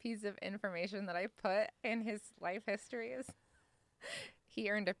piece of information that I put in his life history is he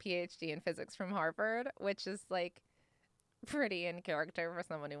earned a PhD in physics from Harvard, which is like pretty in character for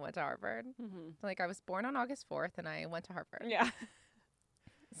someone who went to Harvard. Mm-hmm. Like, I was born on August 4th and I went to Harvard. Yeah.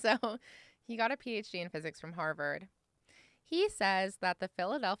 So he got a PhD in physics from Harvard. He says that the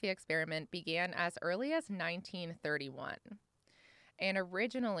Philadelphia experiment began as early as 1931. And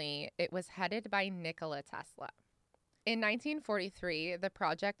originally, it was headed by Nikola Tesla. In 1943, the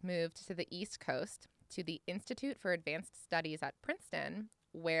project moved to the East Coast to the Institute for Advanced Studies at Princeton,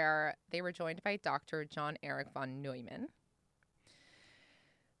 where they were joined by Dr. John Eric von Neumann.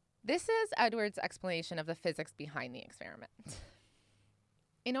 This is Edward's explanation of the physics behind the experiment.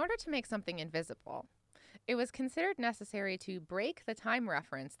 In order to make something invisible, it was considered necessary to break the time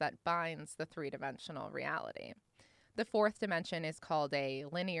reference that binds the three-dimensional reality. The fourth dimension is called a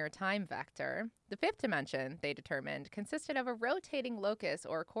linear time vector. The fifth dimension, they determined, consisted of a rotating locus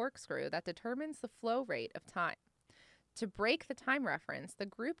or corkscrew that determines the flow rate of time. To break the time reference, the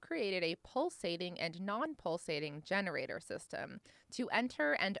group created a pulsating and non-pulsating generator system to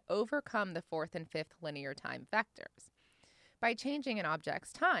enter and overcome the fourth and fifth linear time vectors. By changing an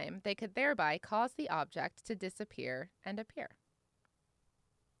object's time, they could thereby cause the object to disappear and appear.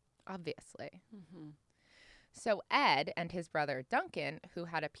 Obviously. Mm-hmm. So Ed and his brother Duncan, who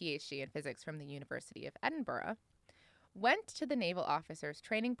had a PhD in physics from the University of Edinburgh, went to the Naval Officers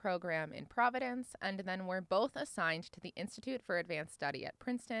Training Program in Providence and then were both assigned to the Institute for Advanced Study at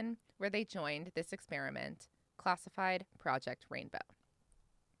Princeton, where they joined this experiment, classified Project Rainbow.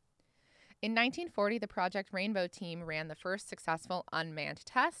 In 1940, the Project Rainbow team ran the first successful unmanned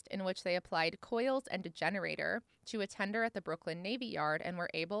test in which they applied coils and a generator to a tender at the Brooklyn Navy Yard and were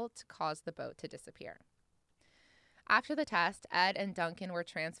able to cause the boat to disappear. After the test, Ed and Duncan were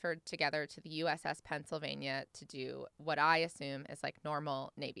transferred together to the USS Pennsylvania to do what I assume is like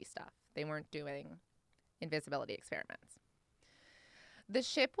normal Navy stuff. They weren't doing invisibility experiments. The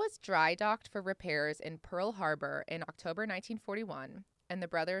ship was dry docked for repairs in Pearl Harbor in October 1941, and the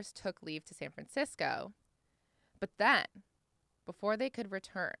brothers took leave to San Francisco. But then, before they could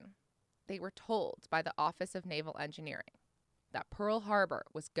return, they were told by the Office of Naval Engineering that Pearl Harbor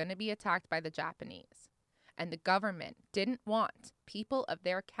was going to be attacked by the Japanese, and the government didn't want people of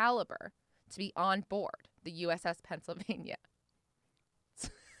their caliber to be on board the USS Pennsylvania.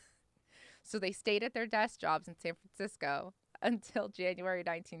 So they stayed at their desk jobs in San Francisco until January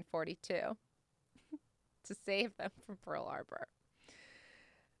 1942 to save them from Pearl Harbor.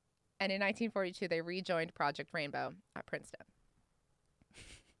 And in 1942, they rejoined Project Rainbow at Princeton.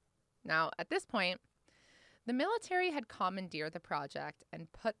 Now, at this point, the military had commandeered the project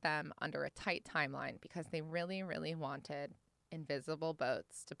and put them under a tight timeline because they really, really wanted invisible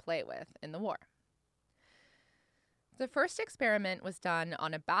boats to play with in the war. The first experiment was done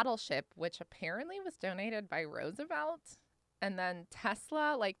on a battleship, which apparently was donated by Roosevelt. And then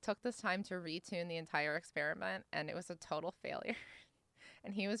Tesla took this time to retune the entire experiment, and it was a total failure.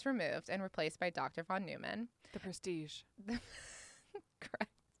 And he was removed and replaced by Dr. von Neumann. The Prestige.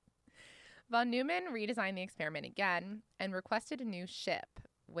 Correct. Von Neumann redesigned the experiment again and requested a new ship,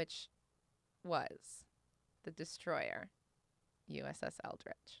 which was the destroyer, USS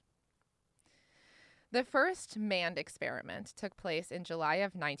Eldridge. The first manned experiment took place in July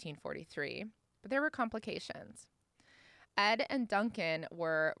of 1943, but there were complications. Ed and Duncan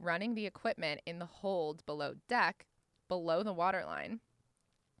were running the equipment in the hold below deck, below the waterline.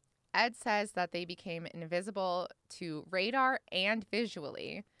 Ed says that they became invisible to radar and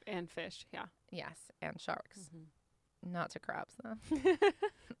visually. And fish, yeah. Yes, and sharks. Mm-hmm. Not to crabs, though.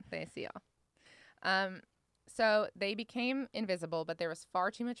 They see all. So they became invisible, but there was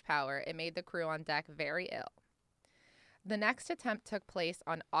far too much power. It made the crew on deck very ill. The next attempt took place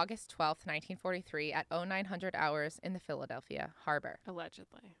on August 12th, 1943 at 0900 hours in the Philadelphia harbor.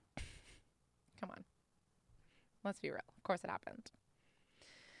 Allegedly. Come on. Let's be real. Of course it happened.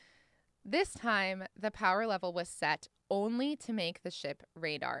 This time, the power level was set only to make the ship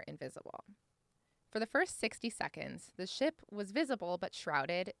radar invisible. For the first 60 seconds, the ship was visible but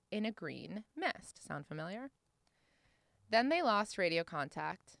shrouded in a green mist. Sound familiar? Then they lost radio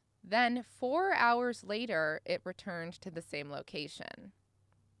contact. Then, 4 hours later, it returned to the same location.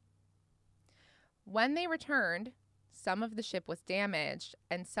 When they returned, some of the ship was damaged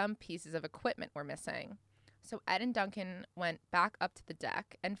and some pieces of equipment were missing. So Ed and Duncan went back up to the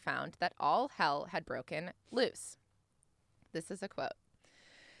deck and found that all hell had broken loose. This is a quote.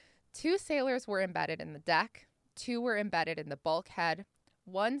 2 sailors were embedded in the deck. 2 were embedded in the bulkhead.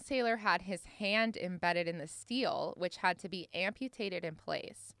 1 sailor had his hand embedded in the steel, which had to be amputated in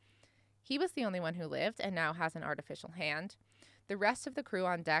place. He was the only one who lived and now has an artificial hand. The rest of the crew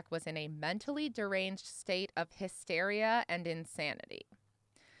on deck was in a mentally deranged state of hysteria and insanity.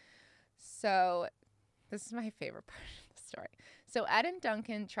 So, this is my favorite part of the story. So, Ed and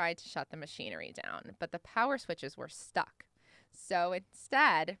Duncan tried to shut the machinery down, but the power switches were stuck. So,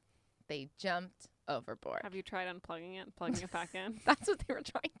 instead, they jumped overboard. Have you tried unplugging it and plugging it back in? That's what they were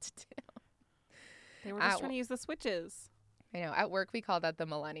trying to do. They were just trying to use the switches. I know. At work, we call that the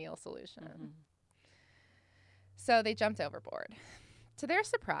millennial solution. Mm-hmm. So they jumped overboard. To their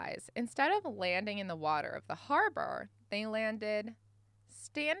surprise, instead of landing in the water of the harbor, they landed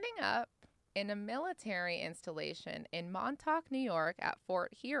standing up in a military installation in Montauk, New York at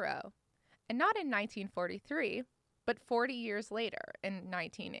Fort Hero. And not in 1943, but 40 years later in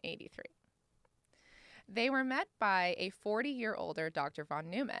 1983. They were met by a 40-year-older Dr. von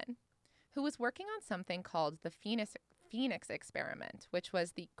Neumann, who was working on something called the Phoenix experiment, which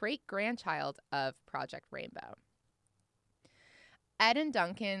was the great-grandchild of Project Rainbow. Ed and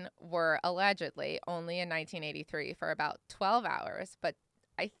Duncan were allegedly only in 1983 for about 12 hours, but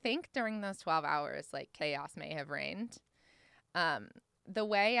I think during those 12 hours, like, chaos may have reigned. The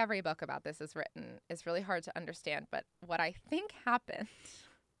way every book about this is written is really hard to understand, but what I think happened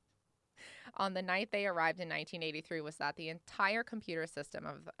on the night they arrived in 1983 was that the entire computer system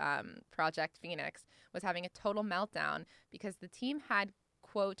of Project Phoenix was having a total meltdown because the team had,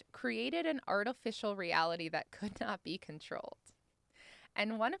 quote, created an artificial reality that could not be controlled.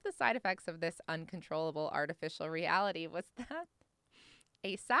 And one of the side effects of this uncontrollable artificial reality was that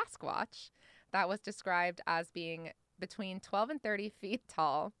a Sasquatch that was described as being between 12 and 30 feet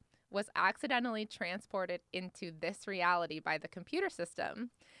tall was accidentally transported into this reality by the computer system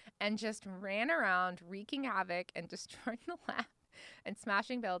and just ran around wreaking havoc and destroying the lab and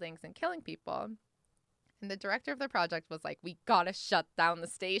smashing buildings and killing people. And the director of the project was like, we gotta shut down the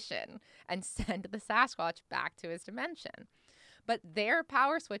station and send the Sasquatch back to his dimension. But their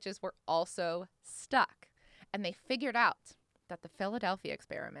power switches were also stuck, and they figured out that the Philadelphia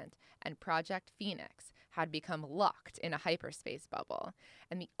experiment and Project Phoenix had become locked in a hyperspace bubble,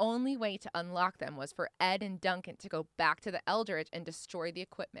 and the only way to unlock them was for Ed and Duncan to go back to the Eldridge and destroy the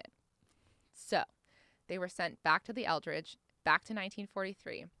equipment. So they were sent back to the Eldridge, back to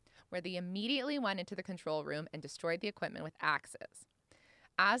 1943, where they immediately went into the control room and destroyed the equipment with axes.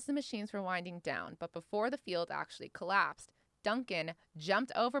 As the machines were winding down, but before the field actually collapsed, Duncan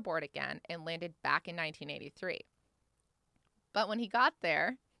jumped overboard again and landed back in 1983. But when he got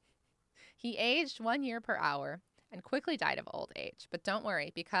there, he aged 1 year per hour and quickly died of old age. But don't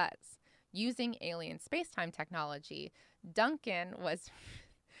worry, because using alien space-time technology, Duncan was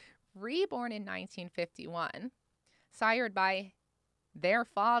reborn in 1951, sired by their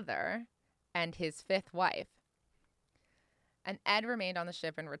father and his 5th wife. And Ed remained on the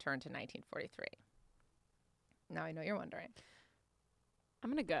ship and returned to 1943. Now I know you're wondering.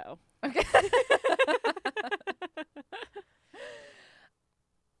 I'm going to go. Okay.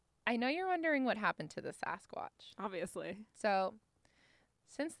 I know you're wondering what happened to the Sasquatch. Obviously. So,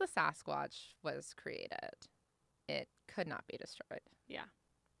 since the Sasquatch was created, it could not be destroyed. Yeah.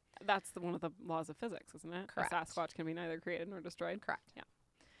 That's one of the laws of physics, isn't it? Correct. A Sasquatch can be neither created nor destroyed. Correct. Yeah.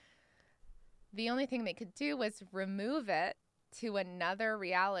 The only thing they could do was remove it to another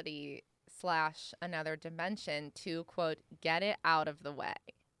reality / another dimension to, quote, get it out of the way.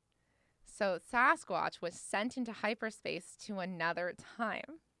 So Sasquatch was sent into hyperspace to another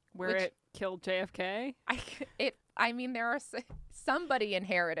time. Where it killed JFK? Somebody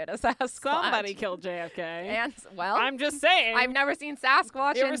inherited a Sasquatch. Somebody killed JFK. And, well, I'm just saying. I've never seen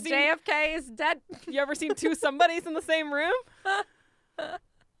Sasquatch You ever and seen- JFK is dead. You ever seen two somebodies in the same room?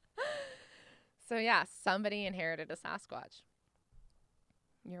 So, yeah, somebody inherited a Sasquatch.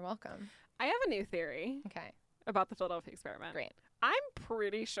 You're welcome. I have a new theory Okay, about the Philadelphia experiment. great. I'm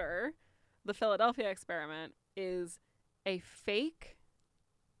pretty sure the Philadelphia experiment is a fake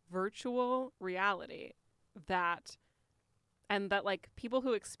virtual reality that like people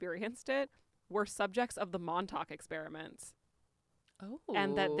who experienced it were subjects of the Montauk experiments. Oh.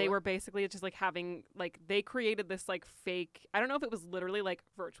 And that they were basically just like having like they created this like fake, I don't know if it was literally like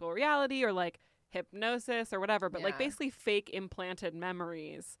virtual reality or like hypnosis or whatever, but like Yeah. basically fake implanted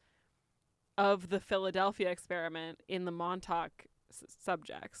memories of the Philadelphia experiment in the Montauk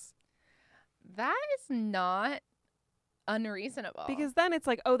subjects. That is not unreasonable. Because then it's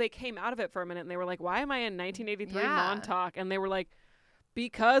like, oh, they came out of it for a minute and they were like, why am I in 1983 Yeah. Montauk? And they were like,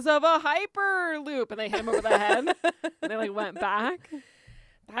 because of a hyperloop. And they hit him over the head and they like went back.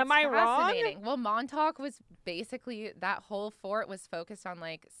 Am I wrong? Fascinating. Well, Montauk was basically, that whole fort was focused on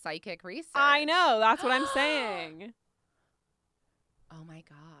like psychic research. I know. That's what I'm saying. Oh my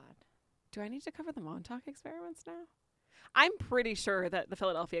God. Do I need to cover the Montauk experiments now? I'm pretty sure that the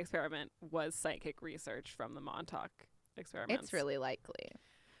Philadelphia experiment was psychic research from the Montauk experiments. It's really likely.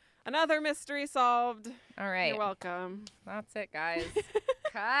 Another mystery solved. All right. You're welcome. That's it, guys.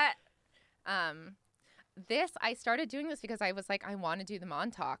 Cut. I started doing this because I was like, I want to do the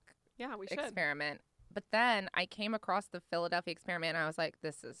Montauk Yeah, we should. experiment. But then I came across the Philadelphia experiment and I was like,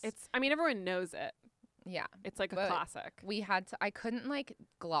 this is, I mean, everyone knows it. yeah. It's like a But classic. I couldn't like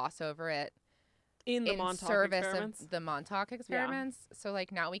gloss over it In the in Montauk service experiments. of the Montauk experiments. So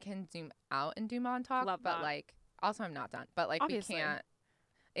like now we can zoom out and do Montauk. Love but that. like, also I'm not done. But like Obviously. we can't,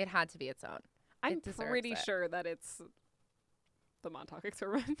 it had to be its own. I'm it deserves pretty it. sure that it's the Montauk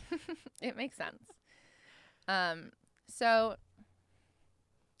experiment. It makes sense. So,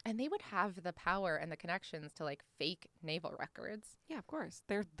 and they would have the power and the connections to like fake naval records. Yeah, of course.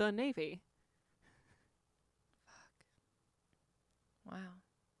 They're the Navy. Wow.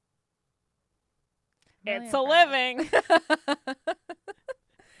 It's a living.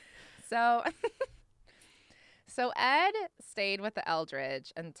 So, so Ed stayed with the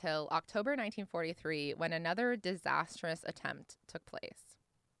Eldridge until October 1943 when another disastrous attempt took place.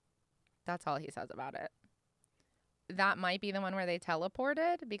 That's all he says about it. That might be the one where they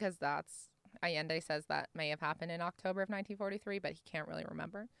teleported because Allende says that may have happened in October of 1943, but he can't really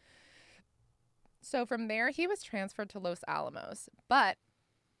remember. So from there, he was transferred to Los Alamos, but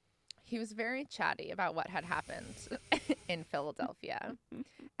he was very chatty about what had happened in Philadelphia,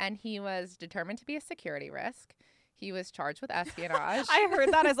 and he was determined to be a security risk. He was charged with espionage. I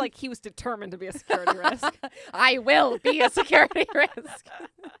heard that as like he was determined to be a security risk. I will be a security risk.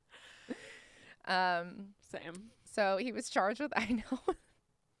 Same. So he was charged with, I know,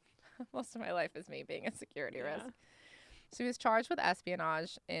 most of my life is me being a security Yeah. risk. So he was charged with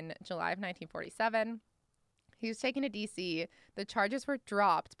espionage in July of 1947. He was taken to D.C. The charges were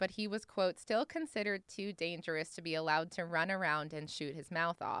dropped, but he was, quote, still considered too dangerous to be allowed to run around and shoot his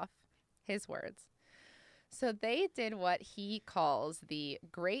mouth off. His words. So they did what he calls the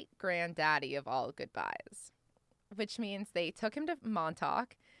great granddaddy of all goodbyes, which means they took him to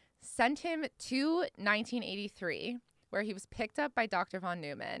Montauk, sent him to 1983, where he was picked up by Dr. von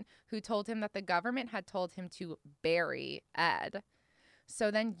Neumann, who told him that the government had told him to bury Ed.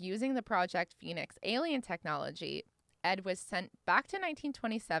 So then, using the Project Phoenix alien technology, Ed was sent back to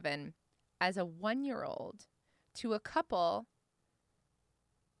 1927 as a 1-year-old to a couple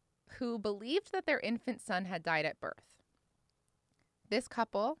who believed that their infant son had died at birth. This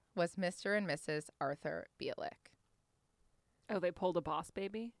couple was Mr. and Mrs. Arthur Bielik. Oh, they pulled a boss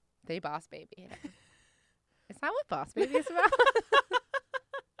baby? They boss baby him. Is that what Boss Baby is about?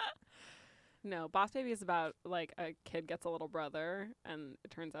 No, Boss Baby is about like a kid gets a little brother and it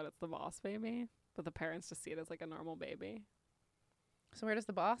turns out it's the boss baby, but the parents just see it as like a normal baby. So where does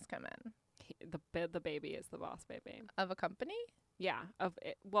the boss come in? The baby is the boss baby. Of a company? Yeah,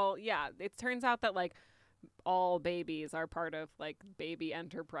 well, yeah, it turns out that like all babies are part of like baby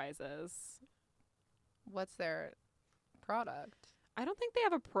enterprises. What's their product? I don't think they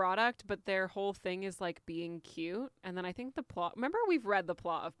have a product, but their whole thing is like being cute. And then I think the plot, remember we've read the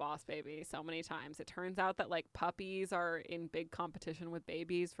plot of Boss Baby so many times. It turns out that like puppies are in big competition with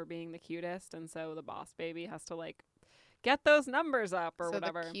babies for being the cutest. And so the Boss Baby has to like get those numbers up or so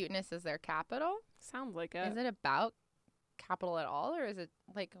whatever. the cuteness is their capital? Sounds like it. Is it about capital at all? Or is it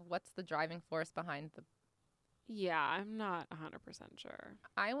like, what's the driving force behind the... Yeah, I'm not 100% sure.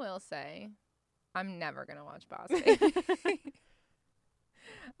 I will say, I'm never going to watch Boss Baby.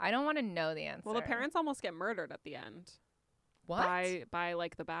 I don't want to know the answer. Well, the parents almost get murdered at the end. What? By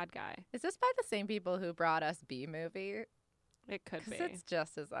like the bad guy. Is this by the same people who brought us B-Movie? It could be. Because it's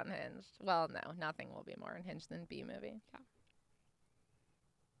just as unhinged. Well, no, nothing will be more unhinged than B-Movie. Yeah.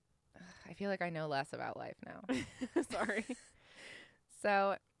 Ugh, I feel like I know less about life now. Sorry.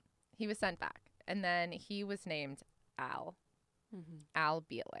 So he was sent back, and then he was named Al. Mm-hmm. Al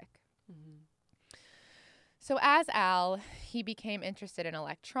Bielik. Mm-hmm. So as Al, he became interested in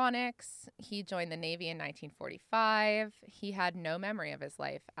electronics. He joined the Navy in 1945. He had no memory of his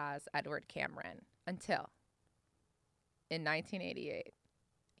life as Edward Cameron until in 1988,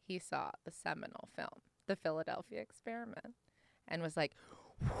 he saw the seminal film, The Philadelphia Experiment, and was like,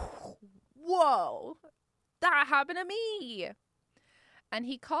 whoa, that happened to me. And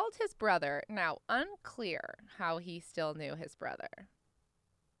he called his brother, now unclear how he still knew his brother.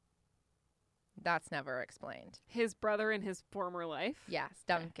 That's never explained. His brother in his former life? Yes,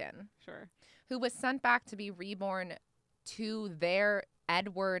 Duncan, Sure. who was sent back to be reborn to their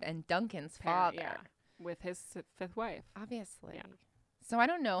Edward and Duncan's Parent, father. yeah, with his fifth wife. Obviously. Yeah. So I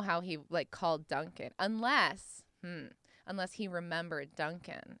don't know how he like called Duncan unless he remembered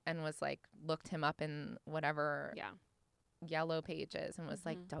Duncan and was like looked him up in whatever Yeah, yellow pages and was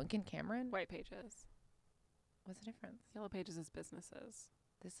like Mhm. Duncan Cameron. White Pages. What's the difference? Yellow Pages is businesses.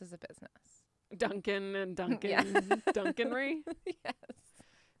 This is a business. Duncan and Duncan. Yeah. Duncanry. Yes.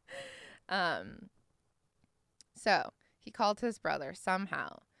 So he called his brother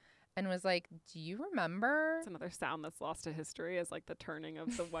somehow and was like, "Do you remember It's another sound that's lost to history is like the turning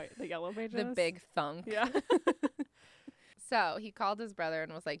of the Yellow Pages. the big thunk?" Yeah. So he called his brother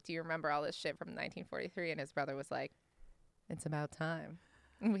and was like, "Do you remember all this shit from 1943?" And his brother was like, "It's about time.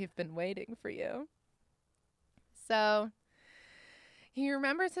 We've been waiting for you." So he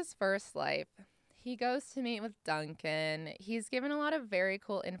remembers his first life. He goes to meet with Duncan. He's given a lot of very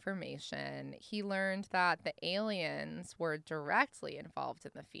cool information. He learned that the aliens were directly involved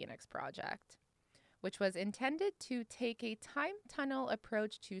in the Phoenix Project, which was intended to take a time tunnel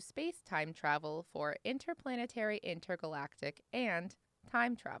approach to space-time travel for interplanetary, intergalactic, and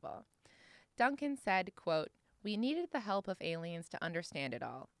time travel. Duncan said, quote, "We needed the help of aliens to understand it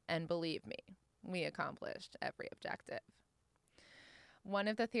all, and believe me, we accomplished every objective." One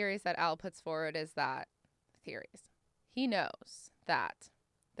of the theories that Al puts forward is that he knows that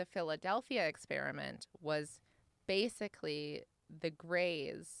the Philadelphia experiment was basically the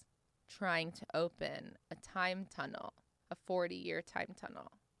Greys trying to open a time tunnel, a 40-year time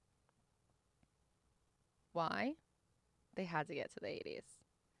tunnel. Why? They had to get to the 80s.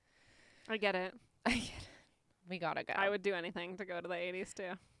 I get it. I get it. We gotta go. I would do anything to go to the 80s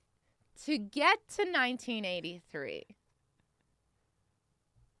too. To get to 1983.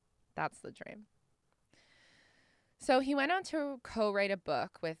 That's the dream. So he went on to co-write a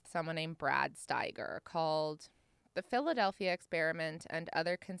book with someone named Brad Steiger called The Philadelphia Experiment and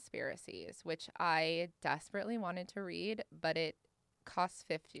Other Conspiracies, which I desperately wanted to read, but it costs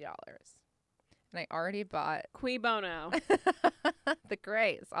 $50. And I already bought Cui bono. the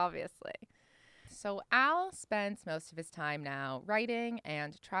Greys, obviously. So Al spends most of his time now writing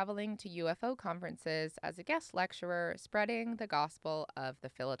and traveling to UFO conferences as a guest lecturer, spreading the gospel of the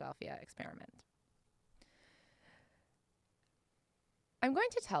Philadelphia experiment. I'm going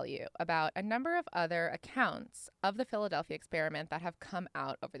to tell you about a number of other accounts of the Philadelphia experiment that have come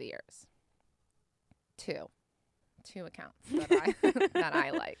out over the years. Two accounts that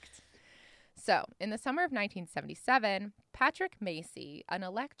I liked. So, in the summer of 1977, Patrick Macy, an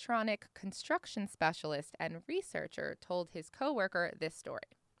electronic construction specialist and researcher, told his coworker this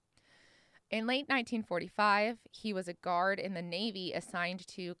story. In late 1945, he was a guard in the Navy assigned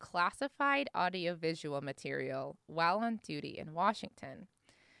to classified audiovisual material while on duty in Washington.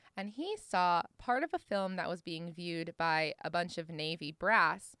 And he saw part of a film that was being viewed by a bunch of Navy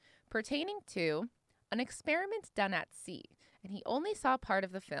brass pertaining to an experiment done at sea. And he only saw part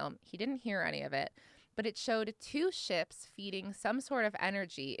of the film. He didn't hear any of it, but it showed two ships feeding some sort of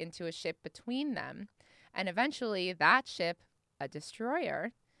energy into a ship between them. And eventually that ship, a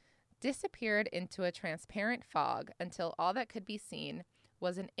destroyer, disappeared into a transparent fog until all that could be seen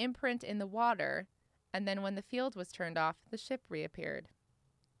was an imprint in the water. And then when the field was turned off, the ship reappeared.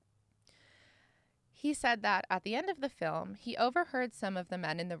 He said that at the end of the film, he overheard some of the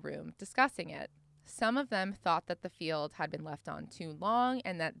men in the room discussing it. Some of them thought that the field had been left on too long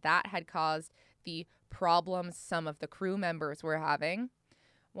and that had caused the problems some of the crew members were having.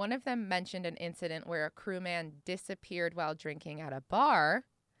 One of them mentioned an incident where a crewman disappeared while drinking at a bar,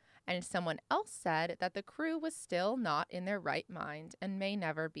 and someone else said that the crew was still not in their right mind and may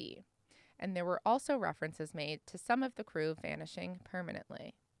never be. And there were also references made to some of the crew vanishing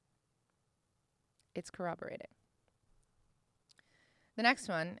permanently. It's corroborating. The next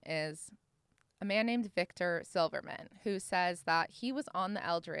one is a man named Victor Silverman, who says that he was on the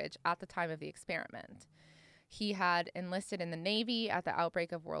Eldridge at the time of the experiment. He had enlisted in the Navy at the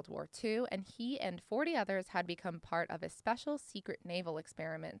outbreak of World War II, and he and 40 others had become part of a special secret naval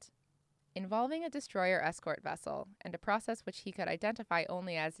experiment involving a destroyer escort vessel and a process which he could identify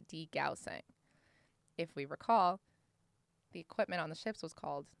only as degaussing. If we recall, the equipment on the ships was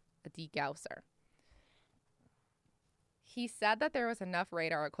called a degausser. He said that there was enough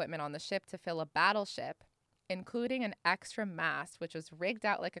radar equipment on the ship to fill a battleship, including an extra mast, which was rigged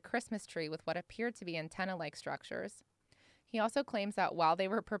out like a Christmas tree with what appeared to be antenna-like structures. He also claims that while they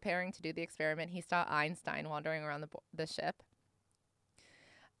were preparing to do the experiment, he saw Einstein wandering around the ship.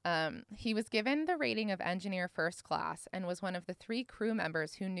 He was given the rating of engineer first class and was one of the 3 crew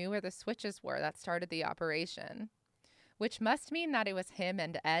members who knew where the switches were that started the operation, which must mean that it was him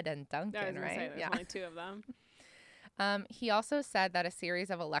and Ed and Duncan, I was gonna right? say, there's only 2 of them. He also said that a series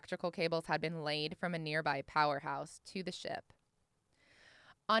of electrical cables had been laid from a nearby powerhouse to the ship.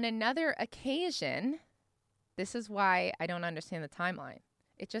 On another occasion, this is why I don't understand the timeline.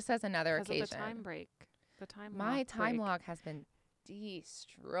 It just says another Because occasion. of the time break. The time My lock time break. log has been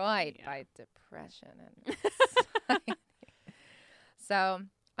destroyed Yeah. by depression and anxiety. So,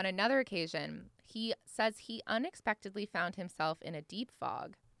 on another occasion, he says he unexpectedly found himself in a deep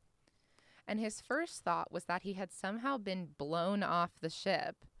fog. And his first thought was that he had somehow been blown off the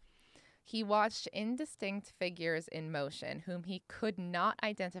ship. He watched indistinct figures in motion, whom he could not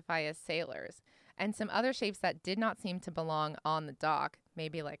identify as sailors, and some other shapes that did not seem to belong on the dock,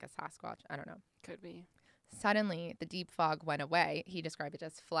 maybe like a Sasquatch, I don't know. Could be. Suddenly, the deep fog went away. He described it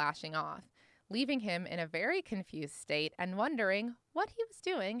as flashing off, leaving him in a very confused state and wondering what he was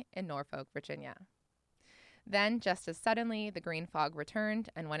doing in Norfolk, Virginia. Then, just as suddenly, the green fog returned,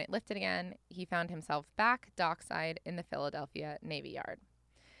 and when it lifted again, he found himself back dockside in the Philadelphia Navy Yard.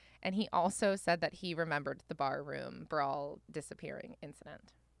 And he also said that he remembered the barroom brawl disappearing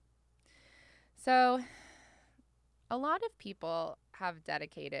incident. So, a lot of people have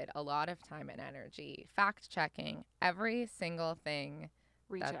dedicated a lot of time and energy fact-checking every single thing,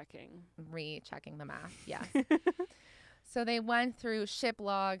 Rechecking. rechecking the math, yes. So they went through ship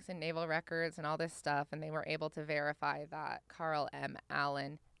logs and naval records and all this stuff, and they were able to verify that Carl M.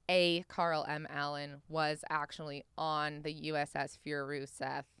 Allen was actually on the USS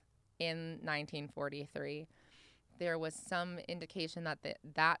Furuset in 1943. There was some indication that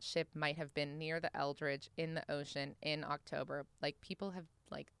that ship might have been near the Eldridge in the ocean in October. Like, people have,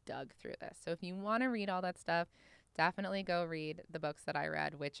 like, dug through this. So if you want to read all that stuff, definitely go read the books that I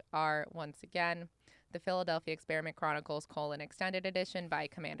read, which are, once again, The Philadelphia Experiment Chronicles, Extended Edition by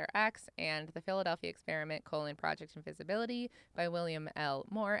Commander X, and The Philadelphia Experiment, Project Invisibility by William L.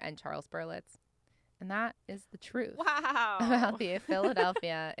 Moore and Charles Berlitz. And that is the truth Wow. about the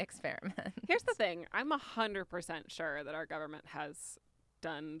Philadelphia experiment. Here's the thing. I'm 100% sure that our government has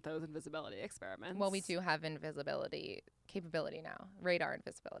done those invisibility experiments. Well, we do have invisibility capability now, radar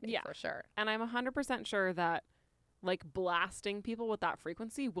invisibility, Yeah. for sure. And I'm 100% sure that, like, blasting people with that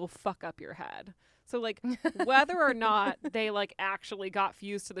frequency will fuck up your head. So, like, whether or not they, like, actually got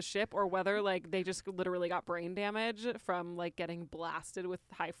fused to the ship, or whether, like, they just literally got brain damage from, like, getting blasted with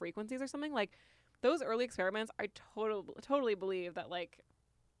high frequencies or something, like, those early experiments, I totally believe that, like,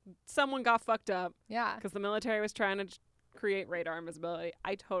 someone got fucked up Yeah. because the military was trying to create radar invisibility.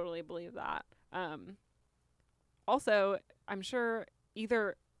 I totally believe that. Also, I'm sure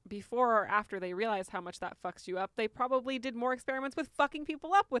either before or after they realized how much that fucks you up, they probably did more experiments with fucking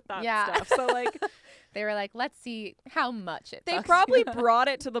people up with that Yeah. stuff. So, like, They were like, let's see how much it they fucks probably you up. brought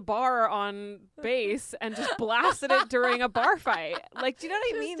it to the bar on base and just blasted it during a bar fight. Like, do you know what I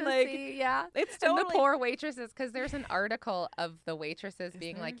Just mean? to Like, see, yeah. it's And totally the poor waitresses, because there's an article of the waitresses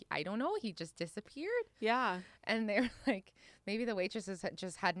being there? like, I don't know, he just disappeared. yeah. And they're like, maybe the waitresses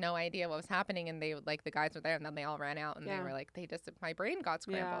just had no idea what was happening, and they, like, the guys were there, and then they all ran out, and Yeah. they were like, my brain got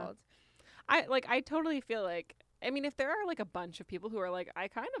scrambled. I totally feel like, I mean, if there are, like, a bunch of people who are like, I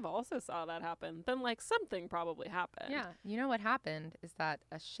kind of also saw that happen, then, like, something probably happened. Yeah. You know what happened is that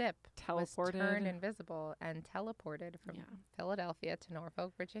a ship was Teleported. turned invisible and teleported from Yeah. Philadelphia to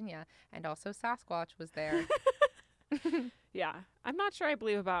Norfolk, Virginia, and also Sasquatch was there. Yeah. I'm not sure I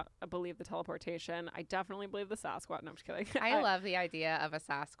believe the teleportation. I definitely believe the Sasquatch. No, I'm just kidding. I love the idea of a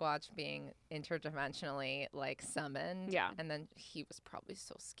Sasquatch being interdimensionally, like, summoned. Yeah. And then he was probably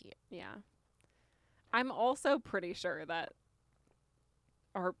so scared. Yeah. I'm also pretty sure that,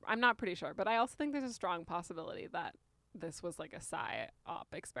 or I'm not pretty sure, but I also think there's a strong possibility that this was like a psy-op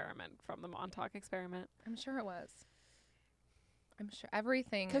experiment from the Montauk experiment. I'm sure it was. I'm sure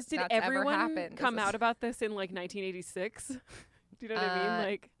everything Because did that's ever everyone happened come is out about this in like 1986? Do you know what I mean?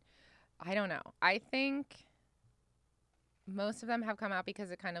 Like, I don't know. I think most of them have come out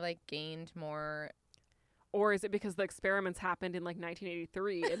because it kind of, like, gained more. or is it because the experiments happened in like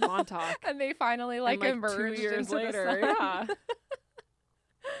 1983 in Montauk? And they finally, like, and, emerged 2 years into the later. sun. Yeah.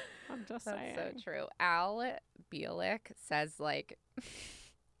 I'm just That's saying. so true. Al Bielek says, like,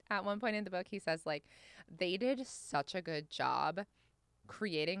 at one point in the book, he says, like, they did such a good job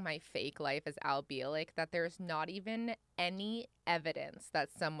creating my fake life as Al Bielek that there's not even any evidence that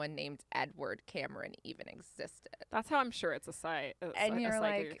someone named Edward Cameron even existed. That's how I'm sure it's a And you're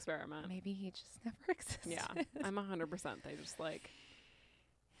psychic like, experiment. Maybe he just never existed. Yeah, I'm 100%. They just like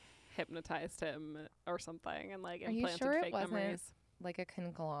hypnotized him or something and like Are you implanted sure it fake wasn't memories. like a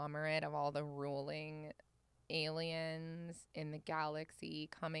conglomerate of all the ruling aliens in the galaxy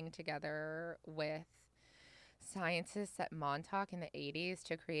coming together with scientists at Montauk in the 80s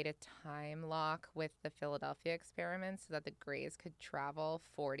to create a time lock with the Philadelphia experiment so that the Greys could travel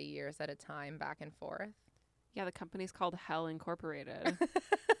 40 years at a time back and forth. Yeah, the company's called Hell Incorporated.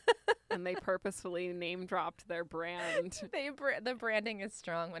 And they purposefully name dropped their brand. The branding is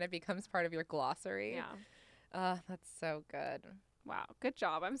strong when it becomes part of your glossary. Yeah. That's so good. Wow. Good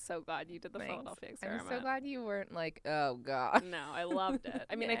job. I'm so glad you did the Thanks. Philadelphia experiment. I'm so glad you weren't like, oh God. No, I loved it.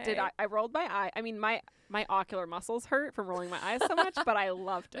 I mean, Yay. I rolled my eye. I mean, my ocular muscles hurt from rolling my eyes so much, but I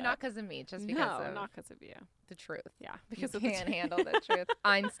loved it. But not because of me, just because No, of not because of you. the truth. Yeah, Because because you of can't the handle the truth.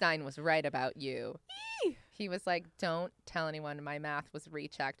 Einstein was right about you. He was like, don't tell anyone my math was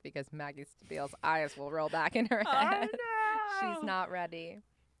rechecked because Maggie Steele's eyes will roll back in her head. She's not ready.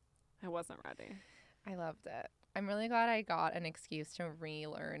 I wasn't ready. I loved it. I'm really glad I got an excuse to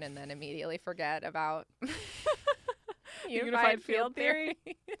relearn and then immediately forget about Unified field theory.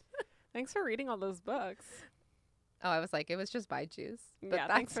 Thanks for reading all those books. Oh, I was like, it was just by juice. But Yeah,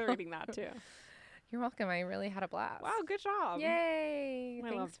 thanks for reading that too. You're welcome. I really had a blast. Wow, good job. Yay. I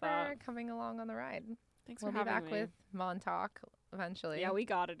Thanks loved for that. coming along on the ride. Thanks We'll for be having back me. with Montauk eventually. Yeah, we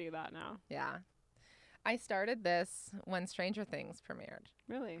got to do that now. Yeah. I started this when Stranger Things premiered.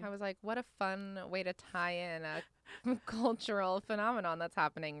 Really? I was like, what a fun way to tie in a cultural phenomenon that's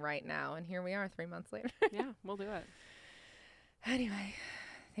happening right now. And here we are 3 months later. Yeah, we'll do it. Anyway,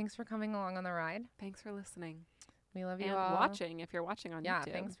 thanks for coming along on the ride. Thanks for listening We love you and all. watching if you're watching on Yeah,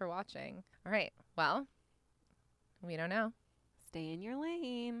 YouTube. thanks for watching. All right. Well, we don't know. Stay in your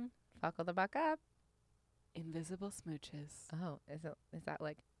lane. Buckle the buck up. Invisible smooches. Oh, is that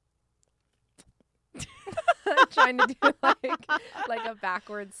like trying to do like a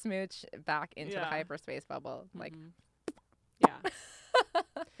backward smooch back into the Yeah. hyperspace bubble? Like, Mhm. Yeah.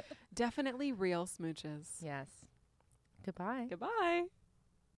 Definitely real smooches. yes. Goodbye. Goodbye.